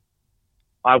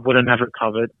 I wouldn't have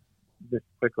recovered this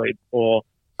quickly, or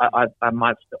I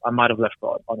might have left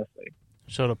God, honestly.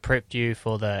 Sort of prepped you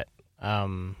for that,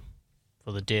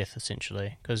 for the death,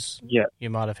 essentially, because you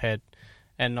might have had,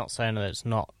 and not saying that it's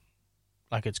not,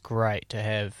 like, it's great to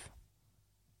have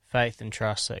faith and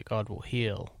trust that God will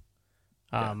heal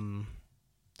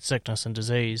sickness and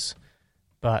disease,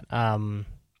 but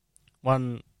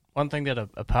one thing that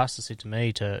a pastor said to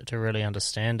me to really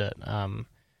understand it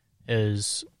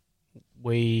is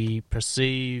we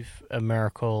perceive a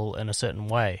miracle in a certain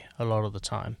way a lot of the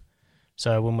time.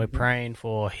 So when we're praying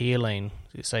for healing,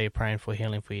 say you're praying for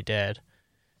healing for your dad,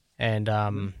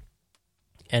 and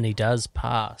he does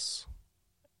pass,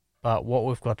 but what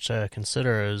we've got to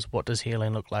consider is, what does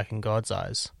healing look like in God's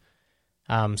eyes?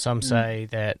 Some say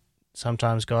that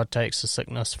sometimes God takes the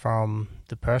sickness from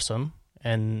the person,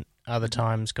 and other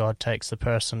times God takes the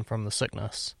person from the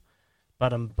sickness.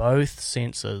 But in both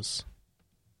senses,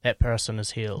 that person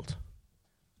is healed.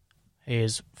 He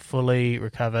is fully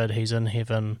recovered. He's in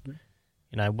heaven,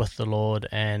 with the Lord.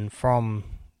 And from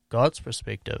God's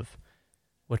perspective,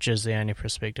 which is the only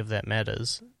perspective that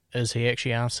matters, is he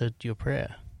actually answered your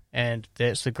prayer. And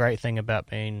that's the great thing about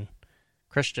being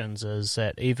Christians, is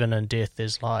that even in death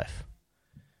there's life.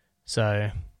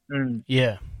 So,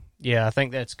 I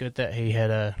think that's good that he had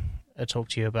a talk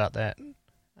to you about that,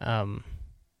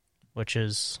 which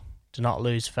is to not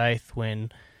lose faith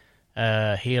when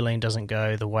healing doesn't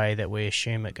go the way that we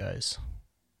assume it goes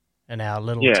in our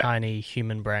little tiny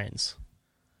human brains.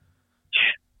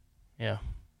 Yeah.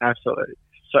 Absolutely.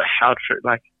 So how true,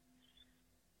 like,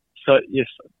 so yes,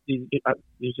 you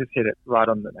just hit it right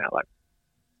on the nail, like,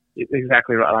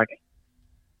 exactly right, like,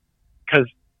 because,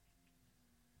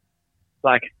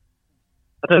 like,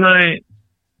 I don't know,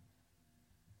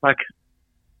 like,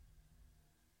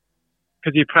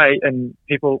 because you pray and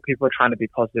people are trying to be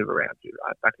positive around you,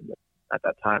 right, back at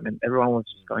that time, and everyone was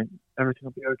just going, everything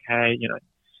will be okay,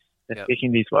 they're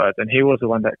speaking these words, and he was the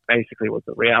one that basically was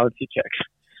the reality check.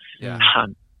 Yeah.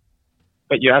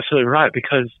 But you're absolutely right,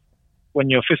 because when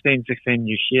you're 15, 16,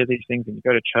 you hear these things and you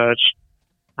go to church,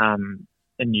 and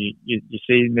you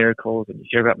see miracles and you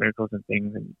hear about miracles and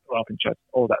things, and you grow up in church,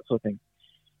 all that sort of thing.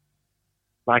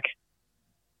 Like,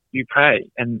 you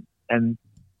pray, and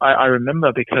I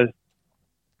remember, because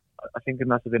I think it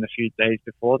must have been a few days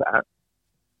before that,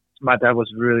 my dad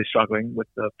was really struggling with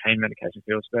the pain medication.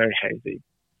 He was very hazy,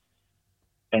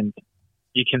 and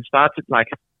you can start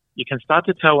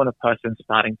to tell when a person's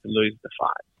starting to lose the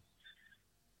fight.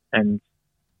 And,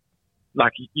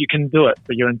 like, you can do it,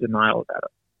 but you're in denial about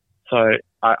it. So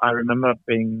I remember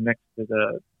being next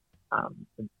to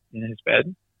in his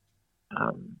bed,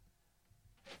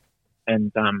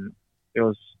 and it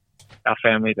was our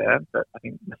family there, but I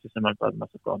think my sister and my brother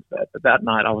must have gone to bed. But that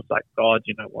night I was like, God,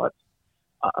 you know what?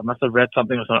 I must have read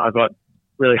something or something. I got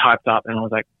really hyped up, and I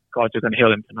was like, God, you're going to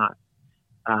heal him tonight.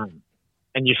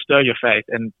 And you stir your faith,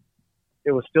 and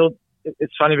it was still,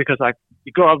 it's funny because, like,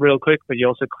 you grow up real quick, but you're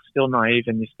also still naive,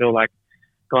 and you're still like,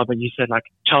 God, but you said, like,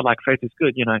 childlike faith is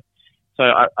good, So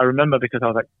I remember, because I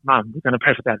was like, Mom, we're going to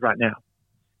pray for Dad right now.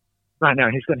 Right now.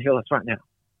 He's going to heal us right now.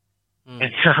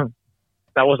 And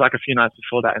that was like a few nights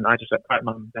before that. And I just went, right,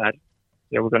 Mom, Dad,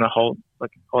 we're going to hold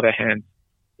our hands.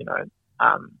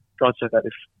 God said that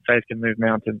if faith can move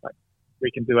mountains, like, we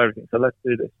can do everything. So let's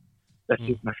do this. Let's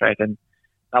use my faith. And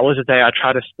that was the day I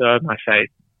tried to stir my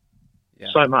faith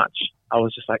so much. I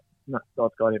was just like, no,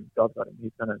 God's got him. God's got him.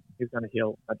 He's gonna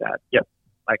heal my dad. Yep.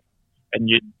 Like, and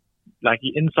you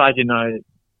inside,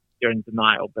 you're in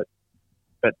denial, but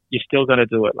you're still gonna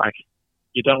do it. Like,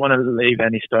 you don't want to leave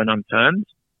any stone unturned.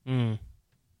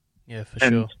 Yeah, for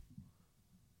sure.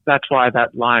 That's why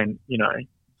that line, your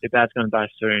dad's gonna die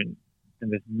soon,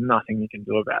 and there's nothing you can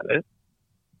do about it.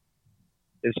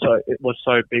 It was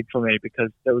so big for me, because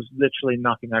there was literally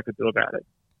nothing I could do about it.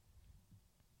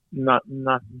 No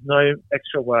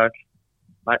extra work,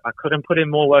 Like, I couldn't put in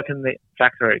more work in the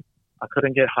factory. I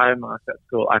couldn't get higher marks at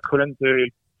school. I couldn't,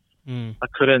 you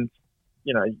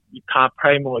can't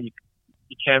pray more. You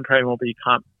can pray more, but you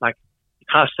can't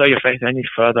stir your faith any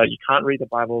further. You can't read the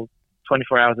Bible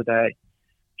 24 hours a day,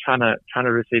 trying to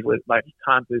receive it. Like, you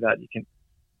can't do that. You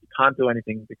can't do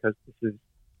anything, because this is,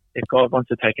 if God wants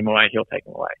to take him away, he'll take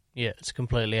him away. Yeah, it's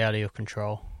completely out of your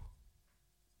control.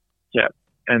 Yeah,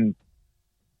 and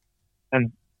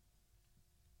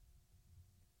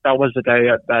that was the day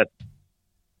that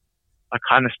I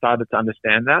kind of started to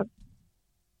understand that.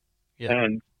 Yeah.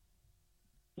 And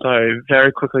so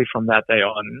very quickly from that day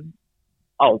on,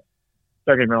 don't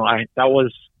get me wrong,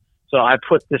 I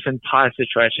put this entire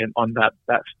situation on that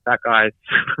guy's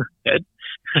head.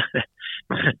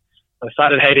 I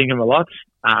started hating him a lot.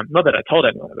 Not that I told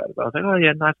anyone about it, but I was like, oh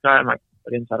yeah, nice guy. I'm like,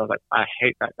 but inside I was like, I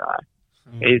hate that guy.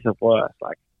 He's the worst.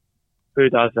 Like, who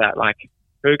does that? Like,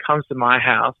 who comes to my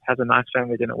house, has a nice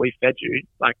family dinner, we fed you,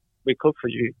 like, we cook for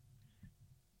you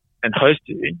and host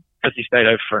you, because he stayed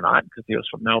over for a night because he was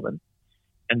from Melbourne,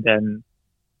 and then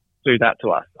do that to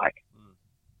us. Like,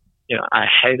 I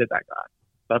hated that guy.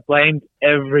 So I blamed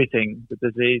everything, the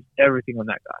disease, everything on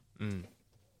that guy.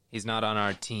 He's not on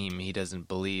our team. He doesn't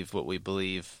believe what we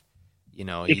believe. He's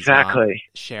exactly not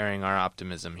sharing our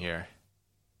optimism here.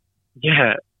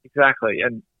 Yeah, exactly.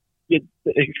 And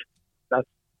that's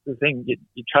the thing.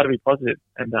 You try to be positive,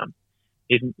 and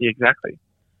exactly.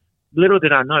 Little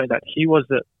did I know that he was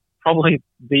probably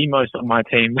the most on my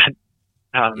team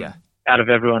out of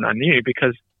everyone I knew,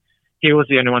 because he was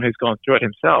the only one who's gone through it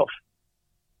himself.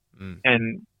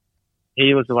 And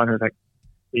he was the one who was like,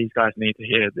 these guys need to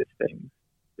hear this thing.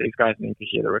 These guys need to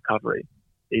hear the recovery.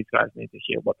 These guys need to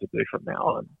hear what to do from now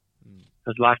on.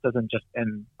 Because life doesn't just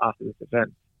end after this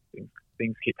event.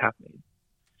 Things keep happening.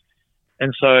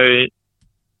 And so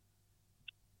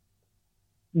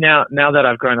now that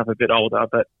I've grown up a bit older,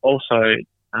 but also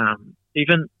I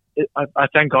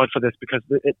thank God for this, because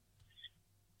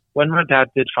when my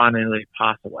dad did finally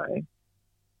pass away,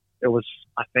 it was,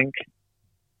 I think,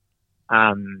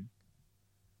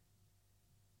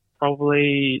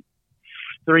 probably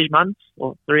 3 months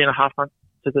or 3.5 months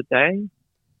to the day.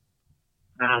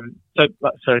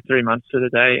 So 3 months to the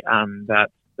day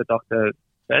that the doctor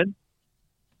said.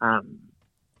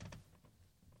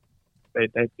 They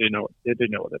do know what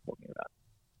they're talking about.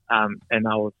 And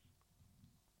I was,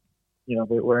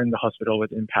 we're in the hospital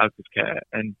within palliative care,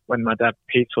 and when my dad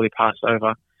peacefully passed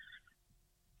over,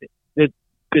 this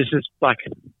is like,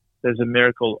 there's a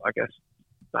miracle, I guess,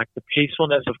 like the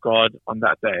peacefulness of God on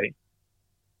that day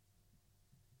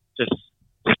just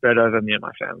spread over me and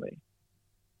my family.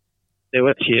 There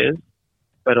were tears,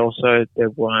 but also there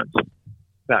weren't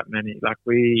that many. Like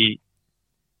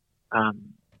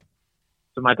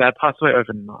so my dad passed away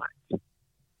overnight.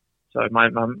 So my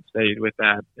mum stayed with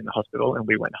Dad in the hospital, and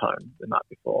we went home the night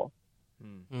before.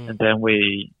 And then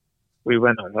we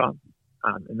went over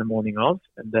in the morning of,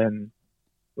 and then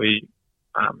we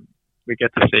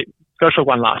get to go for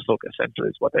one last look, essentially,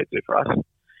 is what they do for us.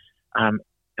 And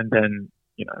then,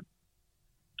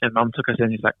 and Mum took us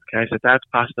in. He's like, okay, so Dad's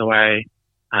passed away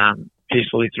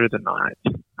peacefully through the night.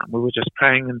 We were just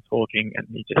praying and talking, and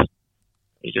he just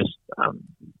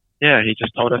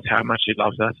told us how much he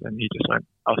loves us, and he just went,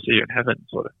 I'll see you in heaven,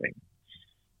 sort of thing.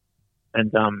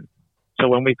 And so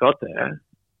when we got there,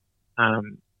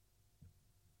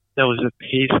 there was a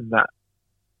peace in that.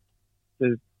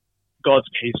 God's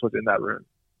peace was in that room.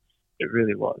 It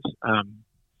really was.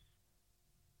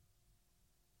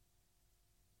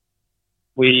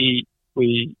 We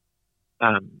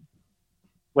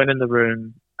went in the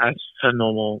room as per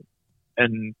normal,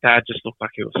 and Dad just looked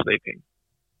like he was sleeping,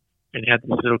 and he had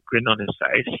this little grin on his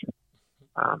face.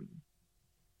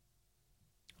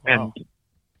 And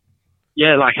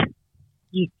yeah, like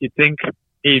you'd think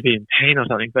he'd be in pain or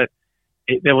something, but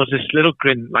there was this little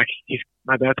grin. Like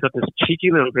my dad's got this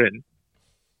cheeky little grin,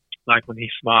 like when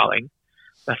he's smiling.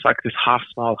 That's like this half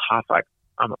smile, half like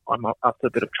I'm up to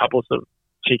a bit of trouble, sort of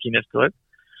cheekiness to it.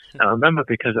 And I remember,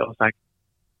 because it was like,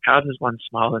 how does one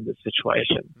smile in this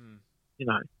situation?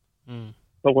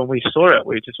 But when we saw it,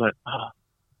 we just went,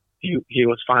 he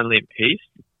was finally in peace.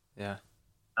 Yeah.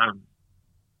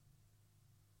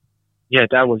 Yeah,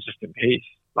 Dad was just in peace.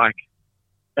 Like,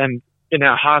 and in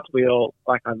our hearts, we all,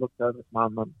 like, I looked over to my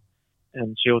mum,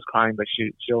 and she was crying, but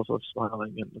she also was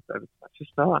smiling, and looked over to my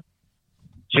sister.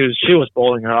 She was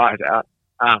bawling her eyes out.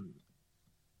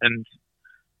 And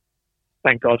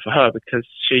thank God for her, because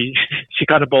she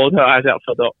kind of bawled her eyes out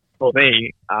for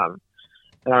me. And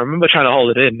I remember trying to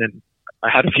hold it in, and I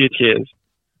had a few tears.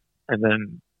 And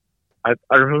then I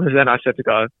remember then I said to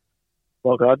God,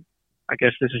 well, God, I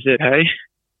guess this is it, hey?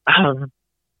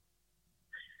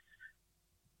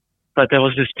 But there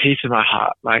was this peace in my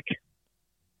heart. Like,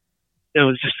 it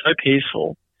was just so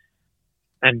peaceful.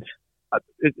 And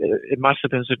it must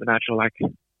have been supernatural. Like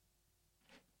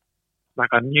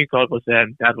I knew God was there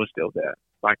and Dad was still there.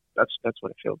 Like, that's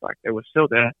what it feels like. They were still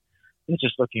there. They're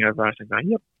just looking over us and going,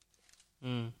 yep,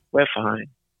 we're fine.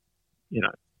 You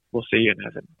know, we'll see you in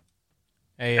heaven.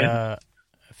 A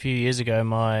few years ago,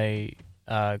 my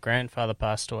grandfather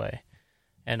passed away.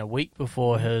 And a week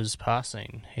before his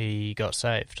passing, he got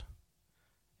saved.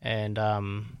 And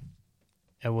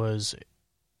it was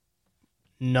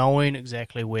knowing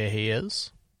exactly where he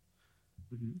is.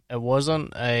 Mm-hmm. It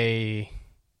wasn't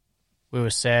we were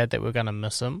sad that we were going to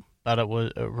miss him, but it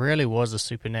really was a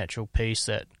supernatural peace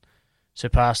that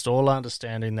surpassed all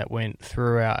understanding that went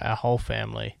through our whole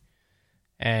family.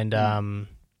 And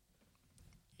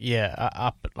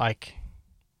like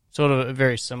sort of a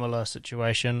very similar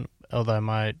situation, although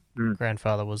my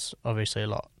grandfather was obviously a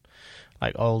lot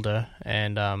like older,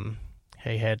 and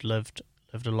he had lived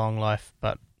a long life,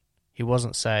 but he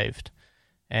wasn't saved.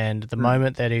 And the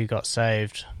moment that he got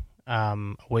saved,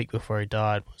 a week before he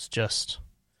died, was just,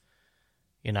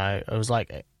 you know, it was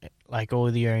like all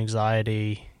the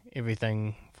anxiety,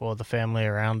 everything for the family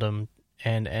around him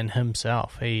and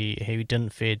himself. He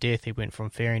didn't fear death. He went from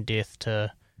fearing death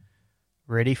to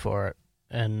ready for it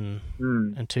in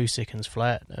 2 seconds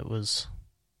flat. It was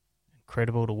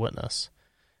incredible to witness.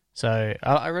 So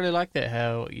I really like that,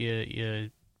 how you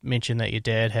mentioned that your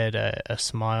dad had a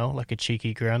smile, like a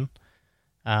cheeky grin,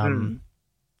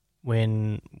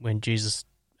 when Jesus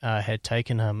had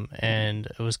taken him, and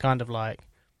it was kind of like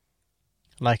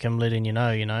him letting you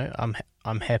know,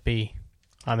 I'm happy,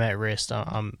 I'm at rest,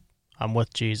 I'm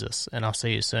with Jesus, and I'll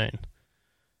see you soon.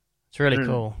 It's really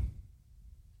cool.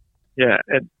 Yeah,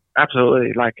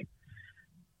 absolutely. Like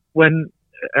and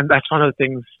that's one of the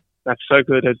things that's so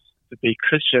good as to be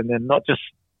Christian, and not just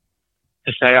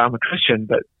to say I'm a Christian,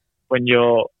 but when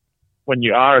you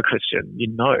are a Christian,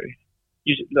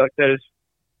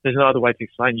 there's no other way to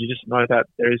explain. You just know that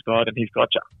there is God and He's got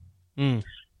you.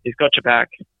 He's got your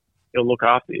back. He'll look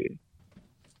after you.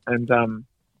 And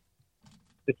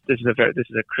this is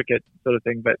a cricket sort of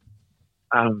thing, but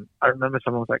I remember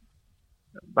someone was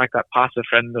like that pastor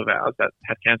friend of ours that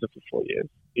had cancer for 4 years.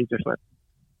 He just went,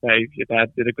 "Dave, your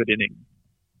dad did a good inning,"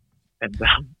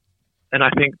 and I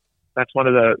think that's one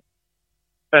of the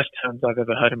best terms I've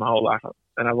ever heard in my whole life,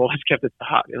 and I've always kept it to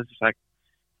heart. It was just like,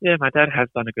 yeah, my dad has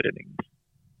done a good innings.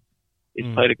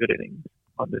 He's played a good innings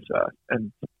on this earth,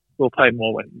 and we'll play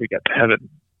more when we get to heaven.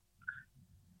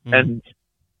 And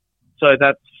so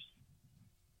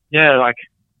like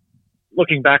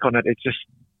looking back on it, it's just,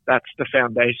 that's the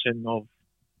foundation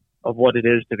of what it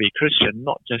is to be Christian.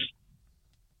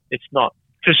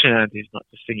 Christianity is not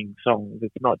just singing songs.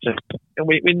 It's not just, and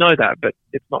we know that, but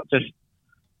it's not just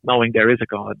knowing there is a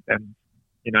God and,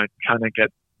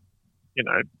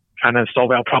 trying to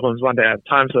solve our problems one day at a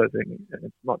time sort of thing. And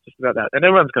it's not just about that. And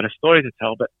everyone's got a story to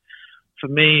tell, but for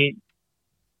me,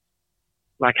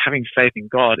 like, having faith in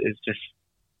God is just,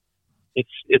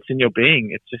 it's in your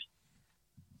being. It's just,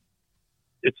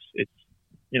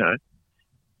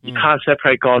 you can't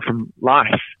separate God from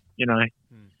life,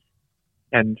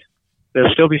 and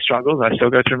there'll still be struggles. I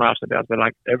still go through my ups and downs, but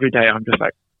like every day I'm just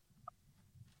like,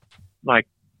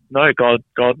 no, God's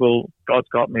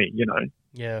got me,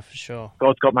 Yeah, for sure.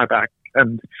 God's got my back,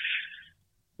 and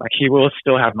like He will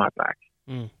still have my back,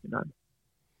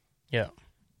 Yeah.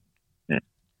 Yeah.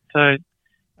 So,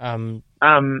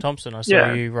 Thompson, I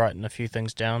saw you writing a few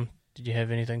things down. Did you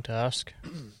have anything to ask?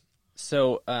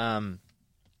 So,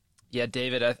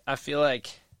 David, I feel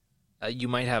like you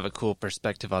might have a cool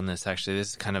perspective on this, actually. This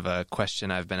is kind of a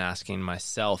question I've been asking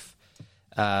myself.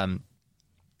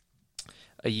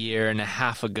 A year and a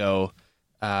half ago,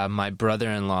 my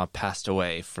brother-in-law passed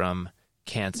away from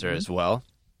cancer as well.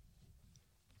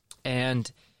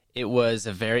 And it was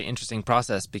a very interesting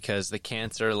process because the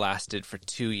cancer lasted for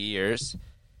 2 years.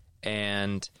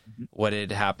 And what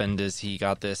had happened is he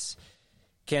got this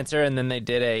cancer, and then they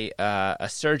did a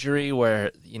surgery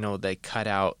where, they cut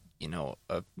out,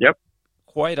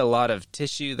 quite a lot of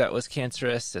tissue that was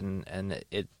cancerous, and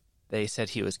they said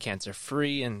he was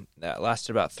cancer-free, and that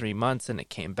lasted about 3 months, and it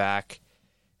came back,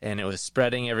 and it was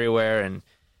spreading everywhere. And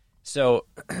so,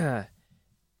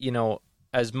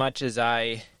 as much as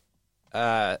I,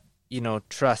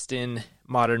 trust in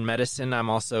modern medicine, I'm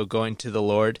also going to the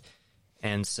Lord,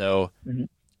 and so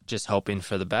just hoping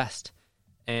for the best.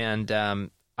 And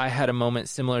I had a moment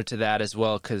similar to that as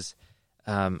well, because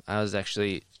I was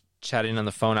actually chatting on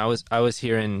the phone. I was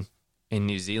here in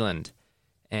New Zealand,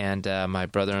 and my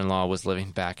brother-in-law was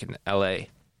living back in LA,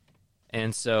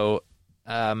 And so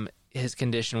his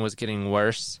condition was getting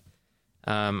worse.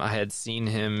 I had seen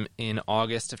him in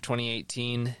August of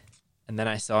 2018, and then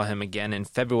I saw him again in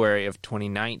February of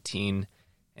 2019,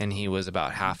 and he was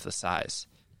about half the size.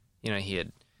 He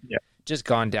had just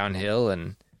gone downhill,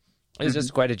 and it was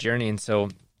just quite a journey. And so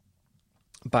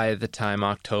by the time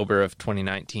October of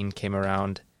 2019 came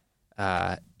around,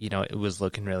 it was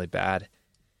looking really bad.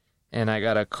 And I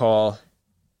got a call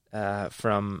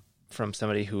from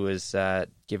somebody who was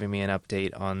giving me an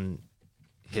update on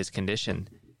his condition.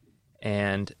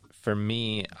 And for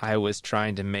me, I was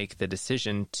trying to make the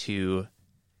decision to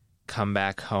come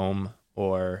back home,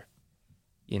 or,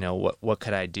 what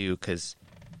could I do? Because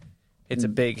it's a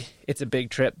big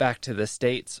trip back to the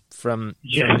States from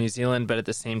New Zealand, but at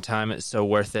the same time, it's so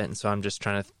worth it. And so I'm just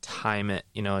trying to time it,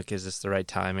 is this the right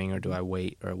timing, or do I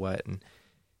wait, or what? And,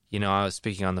 I was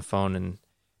speaking on the phone,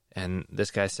 and this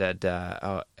guy said,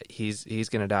 he's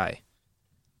going to die.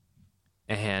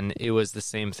 And it was the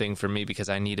same thing for me, because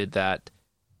I needed that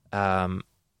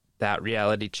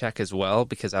reality check as well,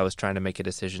 because I was trying to make a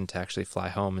decision to actually fly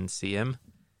home and see him.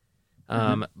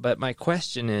 But my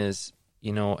question is,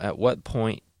 at what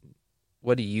point,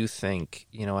 what do you think,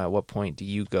 at what point do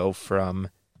you go from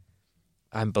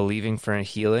I'm believing for a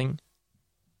healing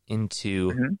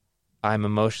into I'm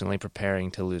emotionally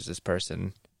preparing to lose this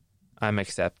person. I'm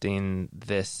accepting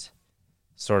this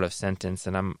sort of sentence,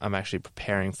 and I'm actually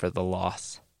preparing for the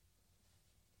loss.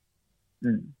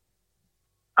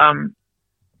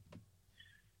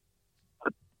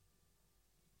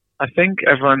 I think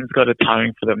everyone's got a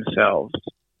timing for themselves,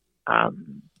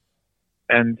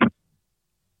 and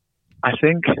I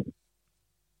think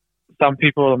some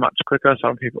people are much quicker.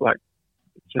 Some people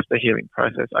it's just a healing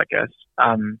process, I guess.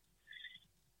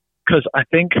 Because I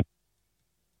think,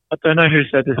 I don't know who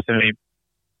said this to me,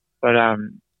 but I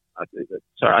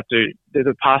do. There's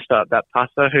that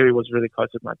pastor who was really close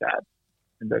with my dad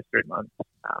in those 3 months,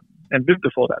 and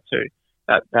before that too,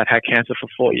 that had cancer for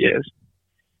 4 years.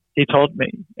 He told me,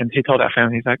 and he told our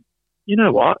family, he's like, you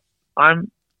know what?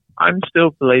 I'm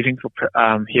still believing for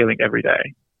healing every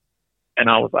day. And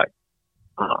I was like,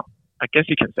 I guess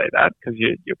you can say that, because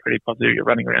you're pretty positive. You're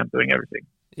running around doing everything.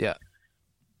 Yeah.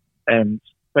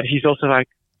 But he's also like,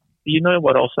 you know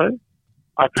what? Also,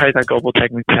 I pray that God will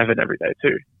take me to heaven every day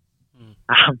too.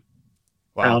 Wow.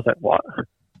 And I was like, what?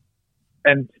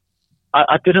 And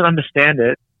I didn't understand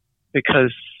it,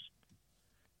 because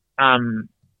I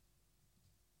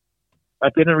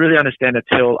didn't really understand it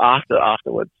till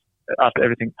afterwards, after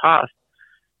everything passed,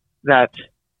 that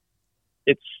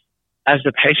it's, as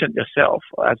the patient yourself,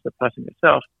 or as the person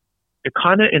yourself, you're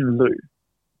kind of in lieu.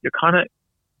 You're kind of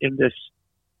in this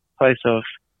place of,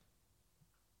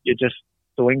 you're just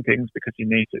doing things because you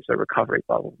need to, so recovery,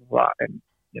 blah, blah, blah, and,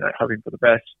 hoping for the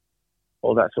best,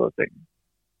 all that sort of thing.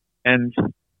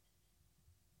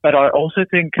 But I also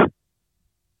think,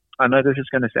 I know this is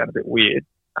going to sound a bit weird,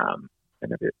 and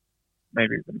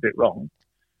maybe even a bit wrong,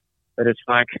 but it's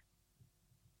like,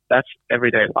 that's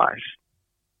everyday life.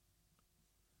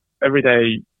 Every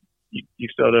day, you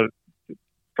sort of,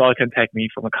 God can take me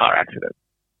from a car accident,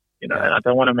 and I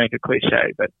don't want to make a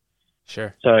cliche, but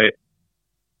sure. So,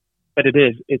 but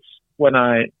it's when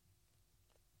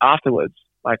afterwards,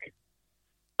 I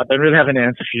don't really have an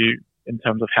answer for you in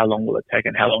terms of how long will it take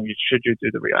and how long should you do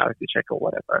the reality check or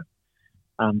whatever.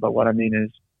 But what I mean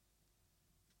is,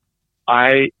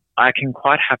 I can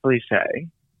quite happily say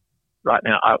right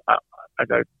now, I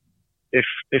go, if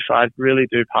I really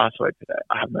do pass away today,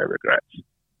 I have no regrets.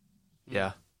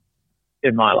 Yeah.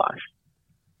 In my life.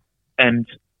 And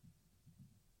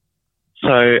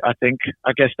so I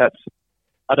guess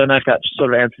I don't know if that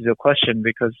sort of answers your question,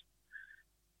 because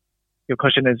your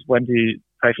question is, when do you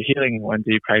pray for healing, and when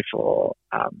do you pray for,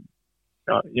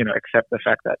 accept the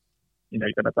fact that, you're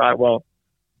going to die? Well,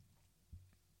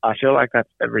 I feel like that's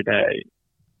every day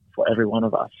for every one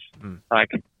of us.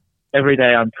 Every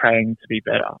day I'm praying to be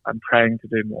better. I'm praying to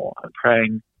do more. I'm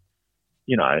praying,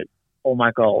 all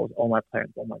my goals, all my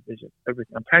plans, all my visions,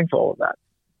 everything. I'm praying for all of that.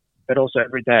 But also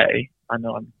every day, I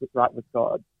know I'm right with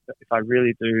God. That if I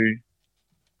really do,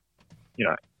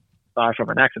 die from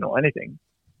an accident or anything,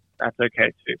 that's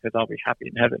okay too, because I'll be happy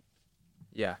in heaven.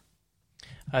 Yeah.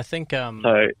 I think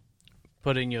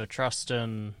putting your trust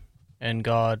in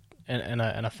God in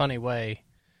a funny way,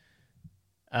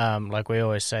 like we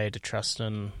always say to trust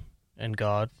in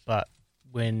God, but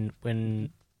when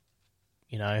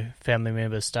family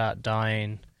members start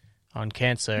dying on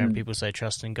cancer and people say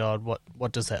trust in God,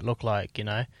 what does that look like,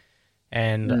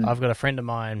 And I've got a friend of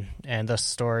mine, and this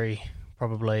story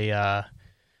probably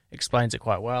explains it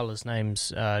quite well. His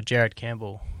name's Jared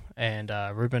Campbell, and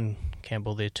Reuben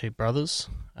Campbell, their two brothers.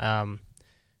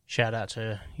 Shout out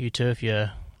to you two if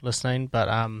you're listening.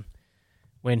 But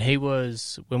when we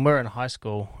were in high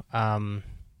school, I'm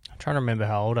trying to remember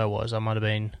how old I was. I might have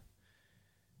been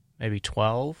maybe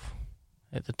 12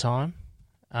 at the time.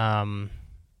 No,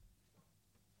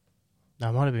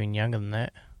 I might have been younger than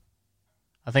that.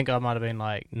 I think I might have been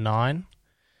like 9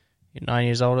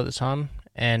 years old at the time.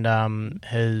 And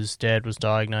his dad was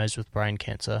diagnosed with brain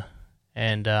cancer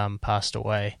and passed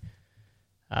away.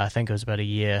 I think it was about a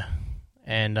year.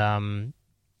 And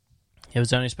he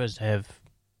was only supposed to have,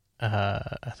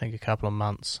 I think, a couple of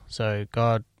months. So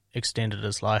God extended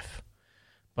his life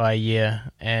by a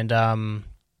year. And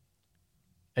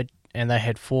they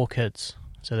had 4 kids.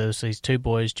 So there was these 2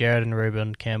 boys, Jared and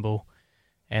Reuben Campbell,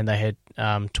 and they had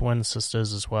twin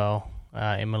sisters as well,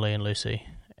 Emily and Lucy.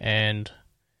 And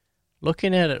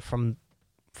looking at it from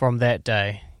that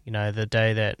day, the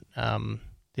day that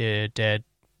their dad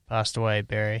passed away,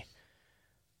 Barry,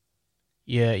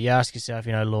 you ask yourself,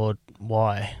 Lord,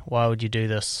 why? Why would you do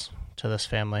this to this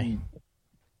family?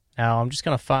 Now, I'm just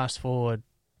going to fast forward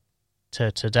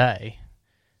to today.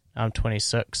 I'm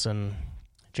 26, and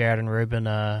Jared and Reuben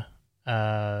are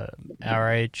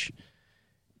our age.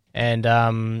 And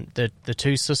the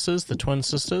 2 sisters, the twin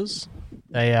sisters,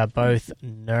 they are both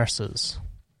nurses.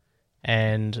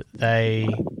 And they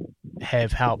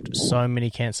have helped so many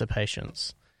cancer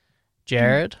patients.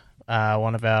 Jared,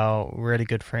 one of our really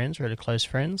good friends, really close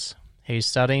friends, he's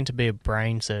studying to be a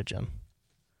brain surgeon.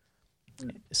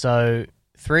 So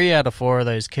 3 out of 4 of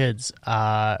those kids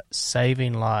are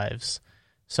saving lives.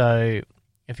 So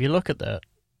if you look at that,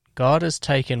 God has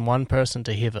taken one person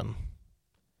to heaven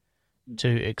to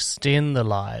extend the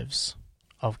lives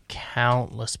of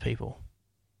countless people.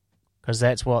 Because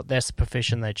that's the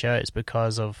profession they chose,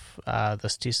 because of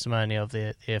this testimony of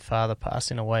their father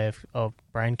passing away of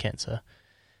brain cancer.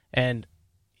 And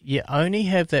you only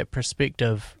have that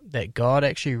perspective that God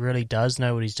actually really does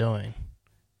know what he's doing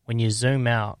when you zoom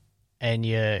out and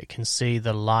you can see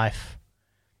the life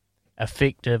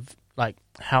effective, like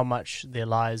how much their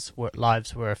lives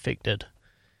were affected,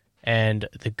 and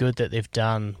the good that they've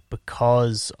done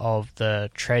because of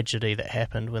the tragedy that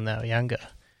happened when they were younger.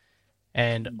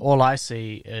 And all I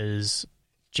see is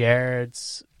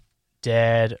Jared's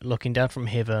dad looking down from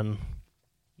heaven,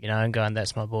 and going,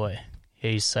 that's my boy.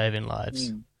 He's saving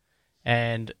lives.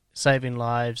 And saving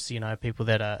lives, people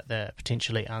that are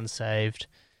potentially unsaved,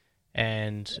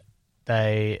 and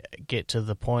they get to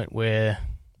the point where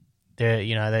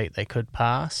they could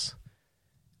pass.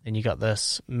 Then you got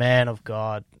this man of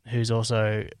God who's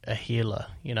also a healer,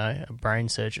 a brain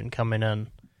surgeon coming in,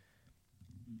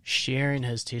 sharing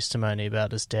his testimony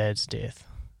about his dad's death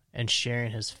and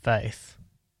sharing his faith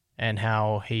and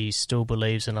how he still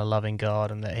believes in a loving God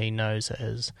and that he knows that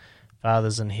his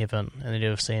Father's in heaven and that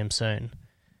he'll see him soon.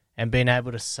 And being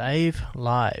able to save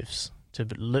lives, to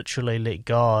literally let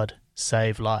God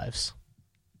save lives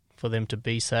for them to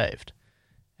be saved.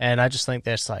 And I just think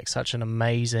that's like such an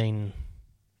amazing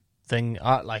thing.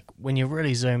 Like when you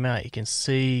really zoom out, you can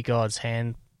see God's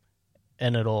hand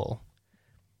in it all.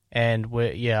 And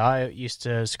I used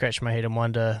to scratch my head and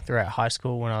wonder throughout high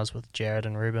school when I was with Jared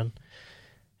and Reuben,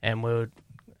 and we would,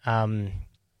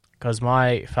 because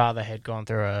my father had gone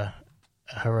through a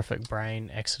horrific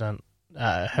brain accident,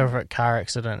 horrific car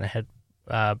accident, and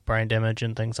had brain damage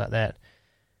and things like that,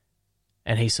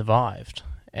 and he survived.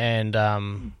 And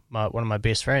one of my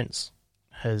best friends,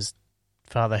 his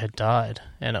father had died,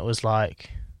 and it was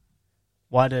like,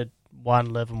 why did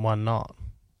one live and one not?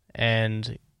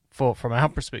 And from our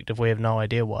perspective, we have no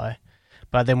idea why.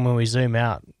 But then when we zoom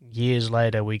out, years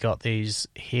later, we got these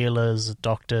healers,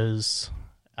 doctors,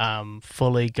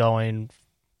 fully going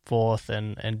forth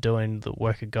and doing the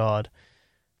work of God.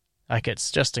 Like,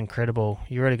 it's just incredible.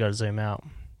 You really got to zoom out.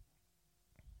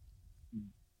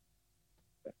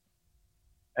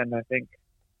 And I think,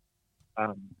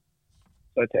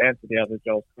 so to answer the other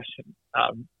Joel's question,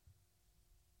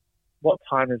 what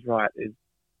time is right is,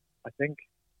 I think,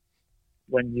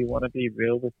 when you want to be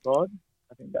real with God,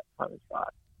 I think that time is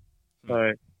right. So,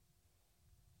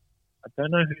 I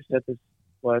don't know who said this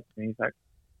word to me. He's like,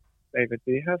 David,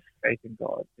 do you have faith in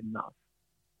God enough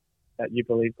that you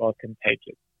believe God can take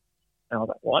it? And I was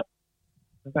like, what?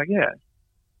 I was like, yeah.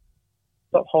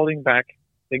 Stop holding back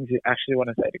things you actually want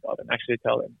to say to God and actually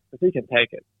tell him, because he can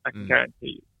take it. I can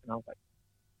guarantee you. And I was like,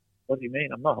 what do you mean?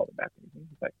 I'm not holding back anything.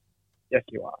 He's like, yes,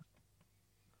 you are.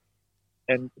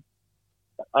 And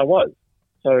I was.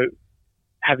 So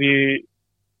have you,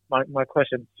 my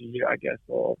question to you, I guess,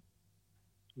 or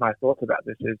my thoughts about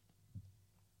this is,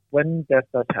 when death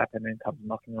does happen and comes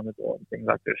knocking on the door and things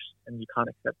like this, and you can't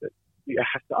accept it, you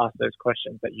have to ask those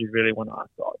questions that you really want to ask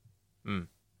God. Mm.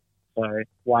 So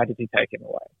why did he take him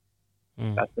away?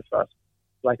 Mm. That's the first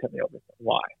blatantly obvious.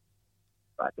 Why?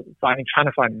 Right? Trying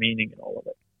to find meaning in all of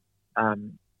it.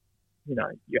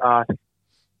 You ask,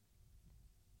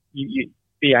 you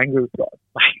be angry with God.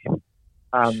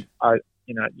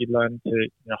 You learn to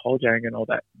hold your anger and all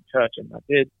that in church, and I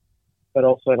did. But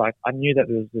also, I knew that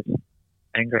there was this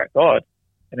anger at God,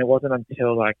 and it wasn't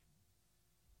until I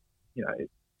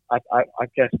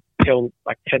guess till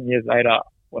 10 years later,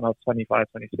 when I was 25,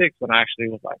 26, when I actually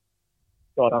was like,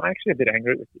 God, I'm actually a bit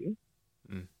angry with you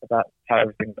about how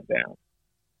everything went down,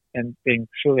 and being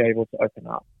truly able to open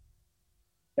up.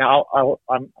 Now,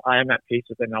 I am at peace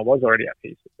with it, and I was already at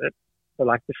peace with it. So,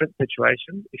 different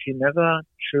situations, if you never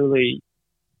truly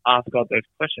ask God those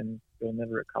questions, you'll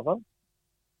never recover.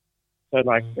 So,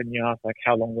 when you ask,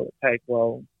 how long will it take?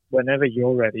 Well, whenever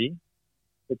you're ready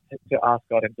to ask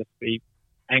God and just be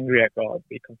angry at God,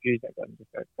 be confused at God, and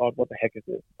just go, God, what the heck is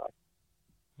this?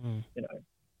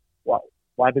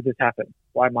 Why did this happen?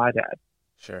 Why my dad?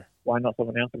 Sure. Why not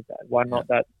someone else's dad? Why not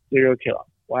that serial killer?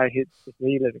 Why is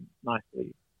he living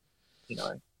nicely?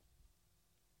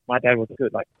 My dad was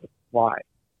good. Why?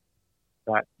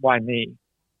 Right? Why me?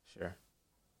 Sure.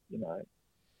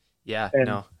 Yeah,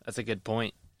 no, that's a good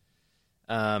point.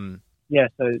 So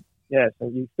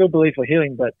you still believe for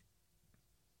healing, but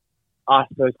ask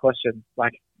those questions.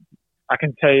 I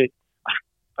can tell you,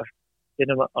 I've been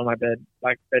on my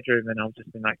bedroom, and I've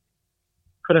just been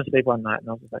couldn't sleep one night, and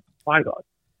I was just like, why, God?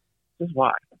 Just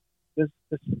why? Just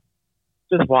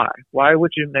why? Why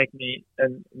would you make me?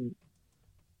 And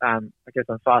I guess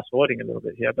I'm fast forwarding a little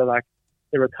bit here, but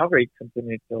the recovery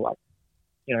continued to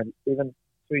even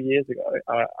 2 years ago.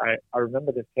 I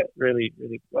remember this really,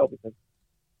 really well, because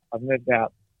I've moved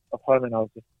out of home, and I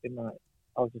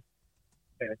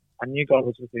knew God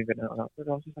was with me, but I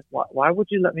was just like, why would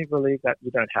you let me believe that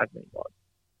you don't have me, God?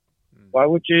 Why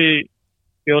would you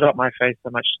build up my faith so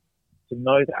much to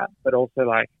know that, but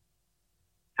also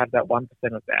have that 1%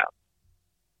 of doubt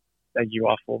that you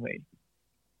are for me?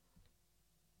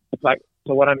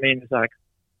 So what I mean is I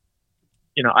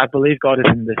believe God is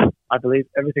in this. I believe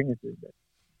everything is in this.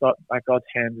 God's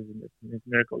hand is in this, and His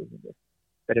miracle is in this.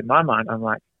 But in my mind, I'm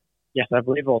like, yes, I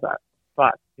believe all that.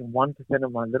 But in 1%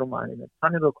 of my little mind, in a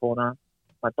tiny little corner,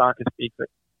 my darkest, deepest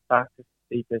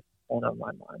corner of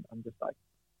my mind, I'm just like,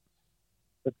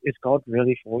 but is God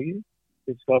really for you?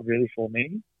 Is God really for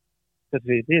me? Because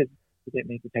if He didn't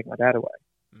need to take my dad away.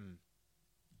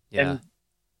 Yeah.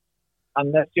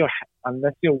 And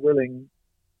unless you're willing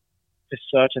to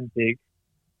search and dig,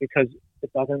 because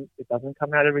it doesn't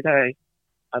come out every day,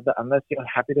 unless you're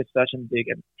happy to search and dig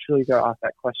and truly go ask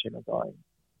that question of God,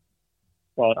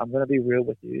 I'm going to be real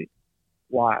with you.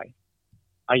 Why?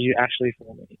 Are you actually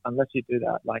for me? Unless you do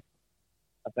that, I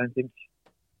don't think,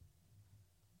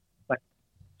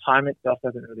 time itself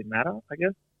doesn't really matter, I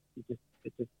guess.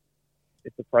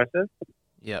 It's a process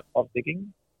of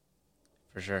digging.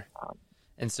 For sure.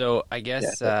 And so I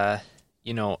guess, I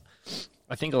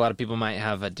think a lot of people might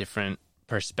have a different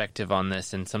perspective on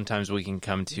this, and sometimes we can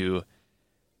come to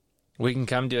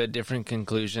a different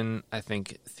conclusion, I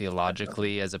think,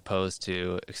 theologically as opposed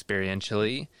to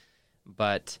experientially.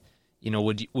 But,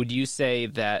 would you say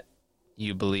that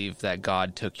you believe that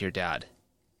God took your dad?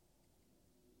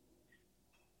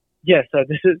 Yeah, so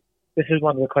this is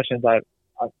one of the questions I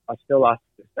still ask to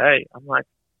this day. I'm like,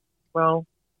 well,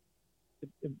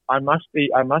 I must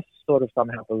sort of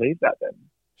somehow believe that then.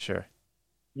 Sure.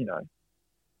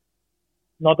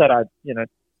 Not that I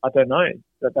don't know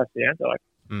that that's the answer.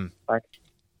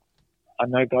 I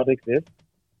know God exists,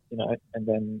 and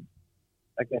then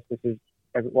I guess this is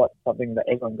something that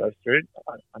everyone goes through.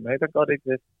 I know that God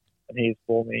exists, and He is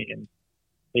for me, and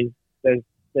there's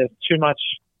too much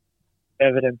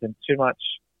evidence and too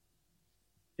much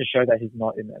to show that He's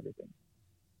not in everything.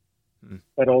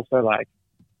 But also,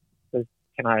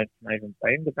 can I even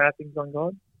blame the bad things on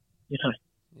God?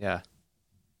 Yeah.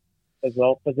 As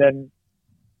well. But then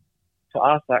to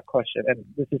ask that question, and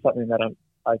this is something that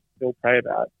I still pray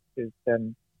about, is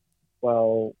then,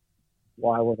 well,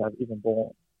 why was I even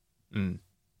born? Because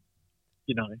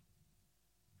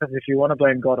if you want to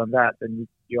blame God on that, then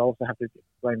you also have to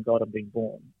blame God on being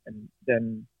born, and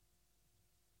then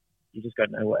you just go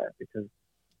nowhere because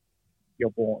you're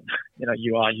born.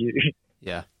 You are you.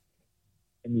 Yeah.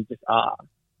 And you just are.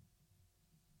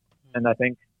 And I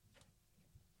think,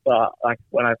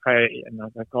 when I pray and I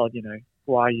was like, God,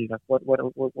 who are you? What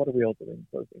are we all doing?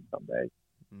 Sort of thing some days.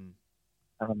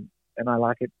 And I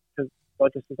like it because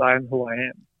God just says, I am who I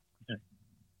am.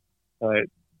 So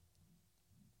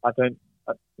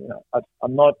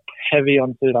I'm not heavy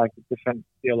onto like different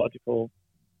theological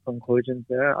conclusions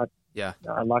there. I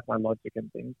like my logic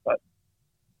and things, but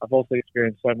I've also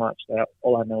experienced so much that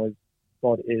all I know is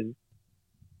God is,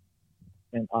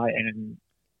 and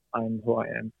I'm who I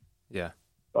am. Yeah.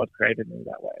 God created me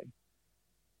that way.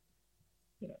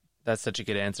 That's such a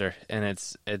good answer, and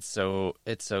it's so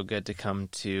good to come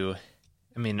to.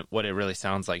 I mean, what it really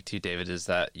sounds like too, David, is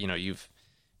that you've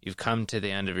come to the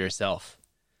end of yourself,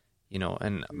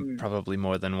 and probably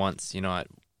more than once,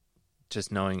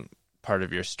 just knowing part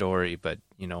of your story, but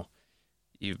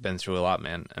you've been through a lot,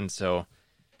 man, and so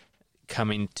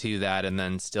coming to that and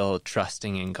then still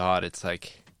trusting in God, it's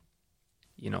like,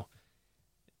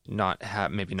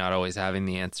 maybe not always having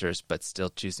the answers, but still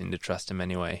choosing to trust Him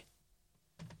anyway.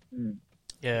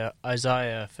 Yeah,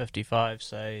 Isaiah 55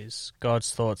 says,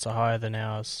 God's thoughts are higher than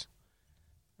ours.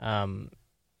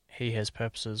 He has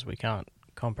purposes we can't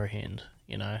comprehend,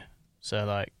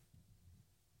 So,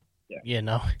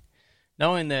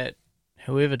 knowing that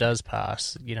whoever does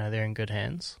pass, they're in good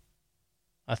hands,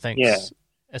 I think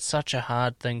it's such a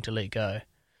hard thing to let go.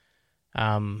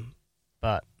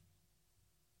 But,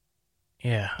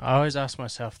 I always ask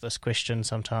myself this question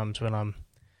sometimes when I'm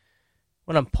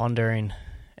pondering.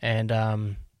 And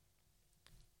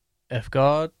if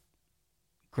God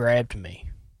grabbed me,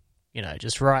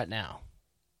 just right now,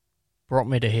 brought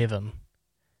me to heaven,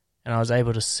 and I was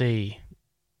able to see,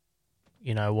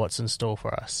 what's in store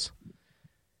for us,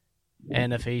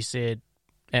 and if He said,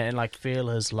 and feel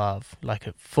His love, like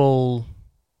a full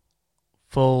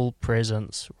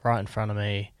presence right in front of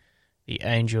me, the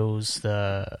angels,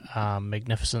 the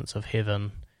magnificence of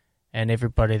heaven, and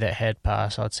everybody that had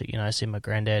passed, I'd see, see my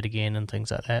granddad again and things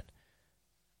like that.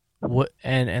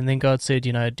 And then God said, do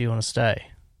you want to stay?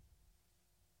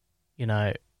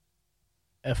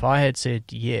 If I had said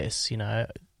yes,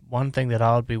 one thing that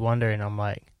I would be wondering, I'm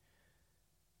like,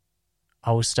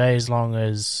 I will stay as long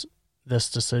as this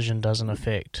decision doesn't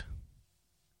affect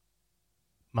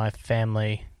my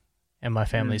family and my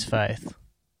family's faith.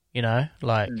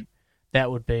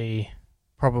 That would be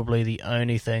probably the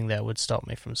only thing that would stop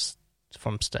me from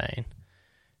staying.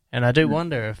 And I do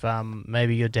wonder if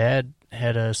maybe your dad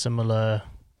had a similar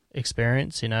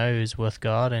experience, who's with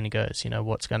God, and he goes,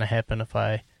 what's going to happen if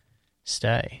I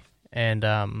stay? And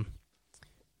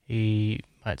he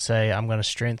might say, I'm going to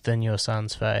strengthen your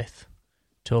son's faith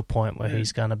to a point where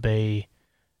he's going to be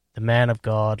the man of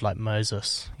God like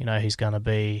Moses. He's going to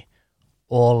be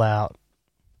all out,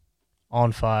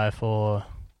 on fire for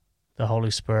the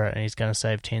Holy Spirit, and he's going to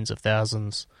save tens of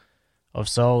thousands of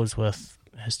souls with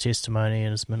his testimony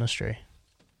and his ministry.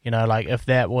 If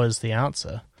that was the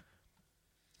answer,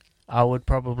 I would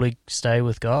probably stay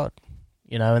with God.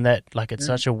 And that, it's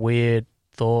such a weird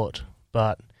thought,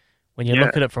 but when you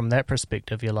look at it from that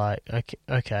perspective, you're like,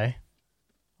 okay,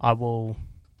 I will,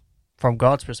 from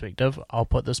God's perspective, I'll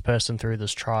put this person through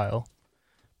this trial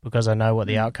because I know what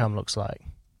the outcome looks like.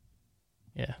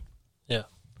 Yeah. Yeah.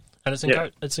 And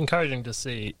it's encouraging to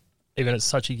see, even at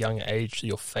such a young age,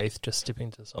 your faith just stepping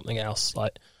into something else.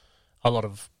 Like, a lot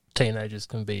of teenagers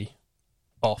can be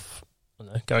off,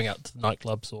 going out to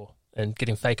nightclubs and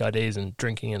getting fake IDs and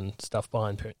drinking and stuff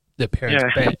behind their parents'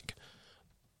 back.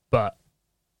 But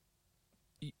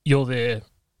you're there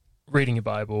reading your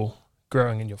Bible,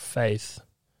 growing in your faith.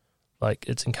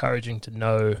 It's encouraging to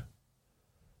know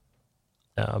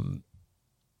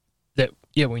that,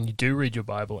 when you do read your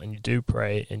Bible and you do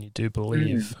pray and you do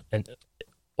believe, and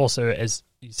also, as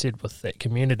you said, with that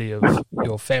community of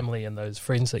your family and those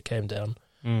friends that came down,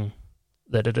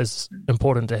 that it is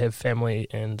important to have family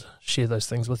and share those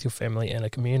things with your family and a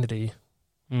community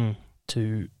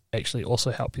to actually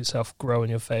also help yourself grow in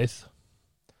your faith.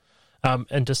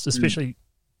 And just especially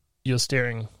you're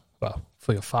staring,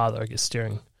 for your father, I guess,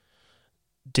 staring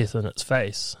death in its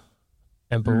face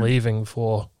and believing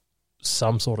for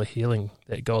some sort of healing,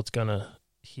 that God's going to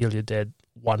heal your dad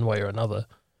one way or another.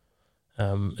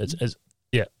 I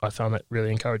found that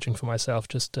really encouraging for myself,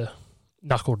 just to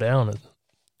knuckle down and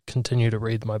continue to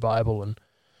read my Bible and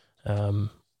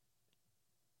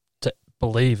to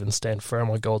believe and stand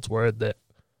firm on God's word that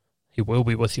He will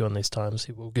be with you in these times.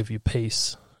 He will give you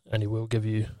peace, and He will give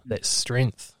you that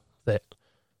strength that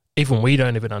even we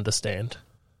don't even understand.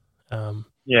 No,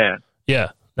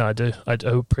 I do. I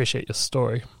do appreciate your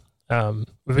story.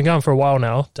 We've been going for a while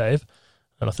now, Dave,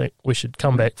 and I think we should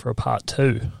come back for a part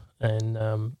 2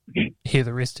 and hear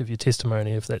the rest of your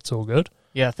testimony, if that's all good.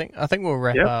 Yeah, I think we'll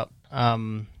wrap up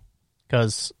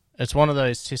because it's one of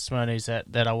those testimonies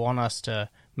that I want us to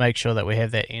make sure that we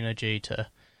have that energy to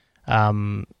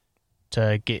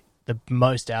get the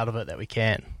most out of it that we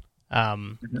can.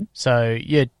 So,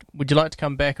 yeah, would you like to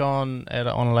come back on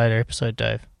a later episode,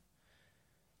 Dave?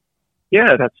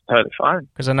 Yeah, that's totally fine.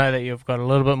 Because I know that you've got a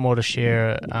little bit more to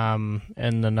share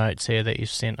in the notes here that you've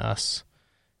sent us,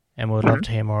 and we'd love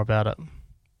to hear more about it.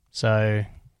 So,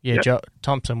 yeah,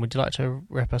 Thompson, would you like to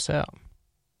wrap us out?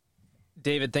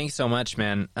 David, thanks so much,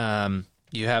 man.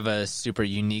 You have a super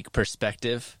unique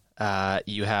perspective.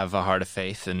 You have a heart of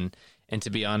faith, and to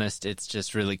be honest, it's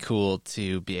just really cool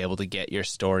to be able to get your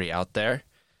story out there.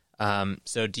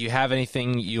 So do you have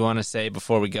anything you want to say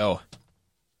before we go?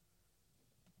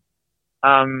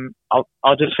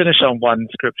 I'll just finish on one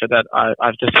scripture that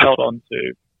I've just held on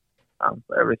to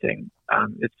for everything.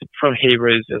 It's from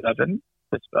Hebrews 11,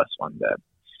 this verse 1 there.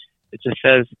 It just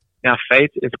says, "Now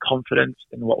faith is confidence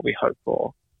in what we hope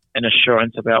for, and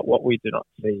assurance about what we do not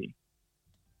see."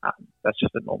 That's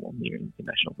just a normal New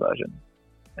International Version.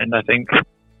 And I think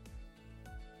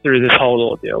through this whole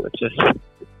ordeal,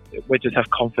 we just have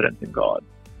confidence in God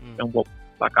and what,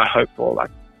 like, I hope for,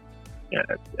 like,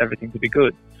 everything to be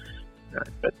good.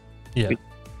 But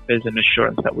there's an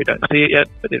assurance that we don't see it yet,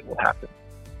 but it will happen.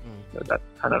 So that's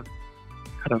kind of,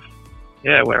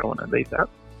 where I want to leave that.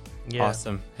 Yeah.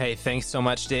 Awesome. Hey, thanks so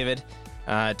much, David.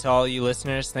 To all you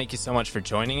listeners, thank you so much for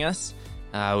joining us.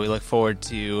 We look forward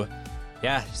to,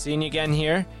 seeing you again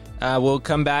here. We'll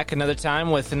come back another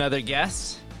time with another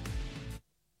guest.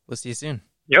 We'll see you soon.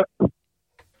 Yep.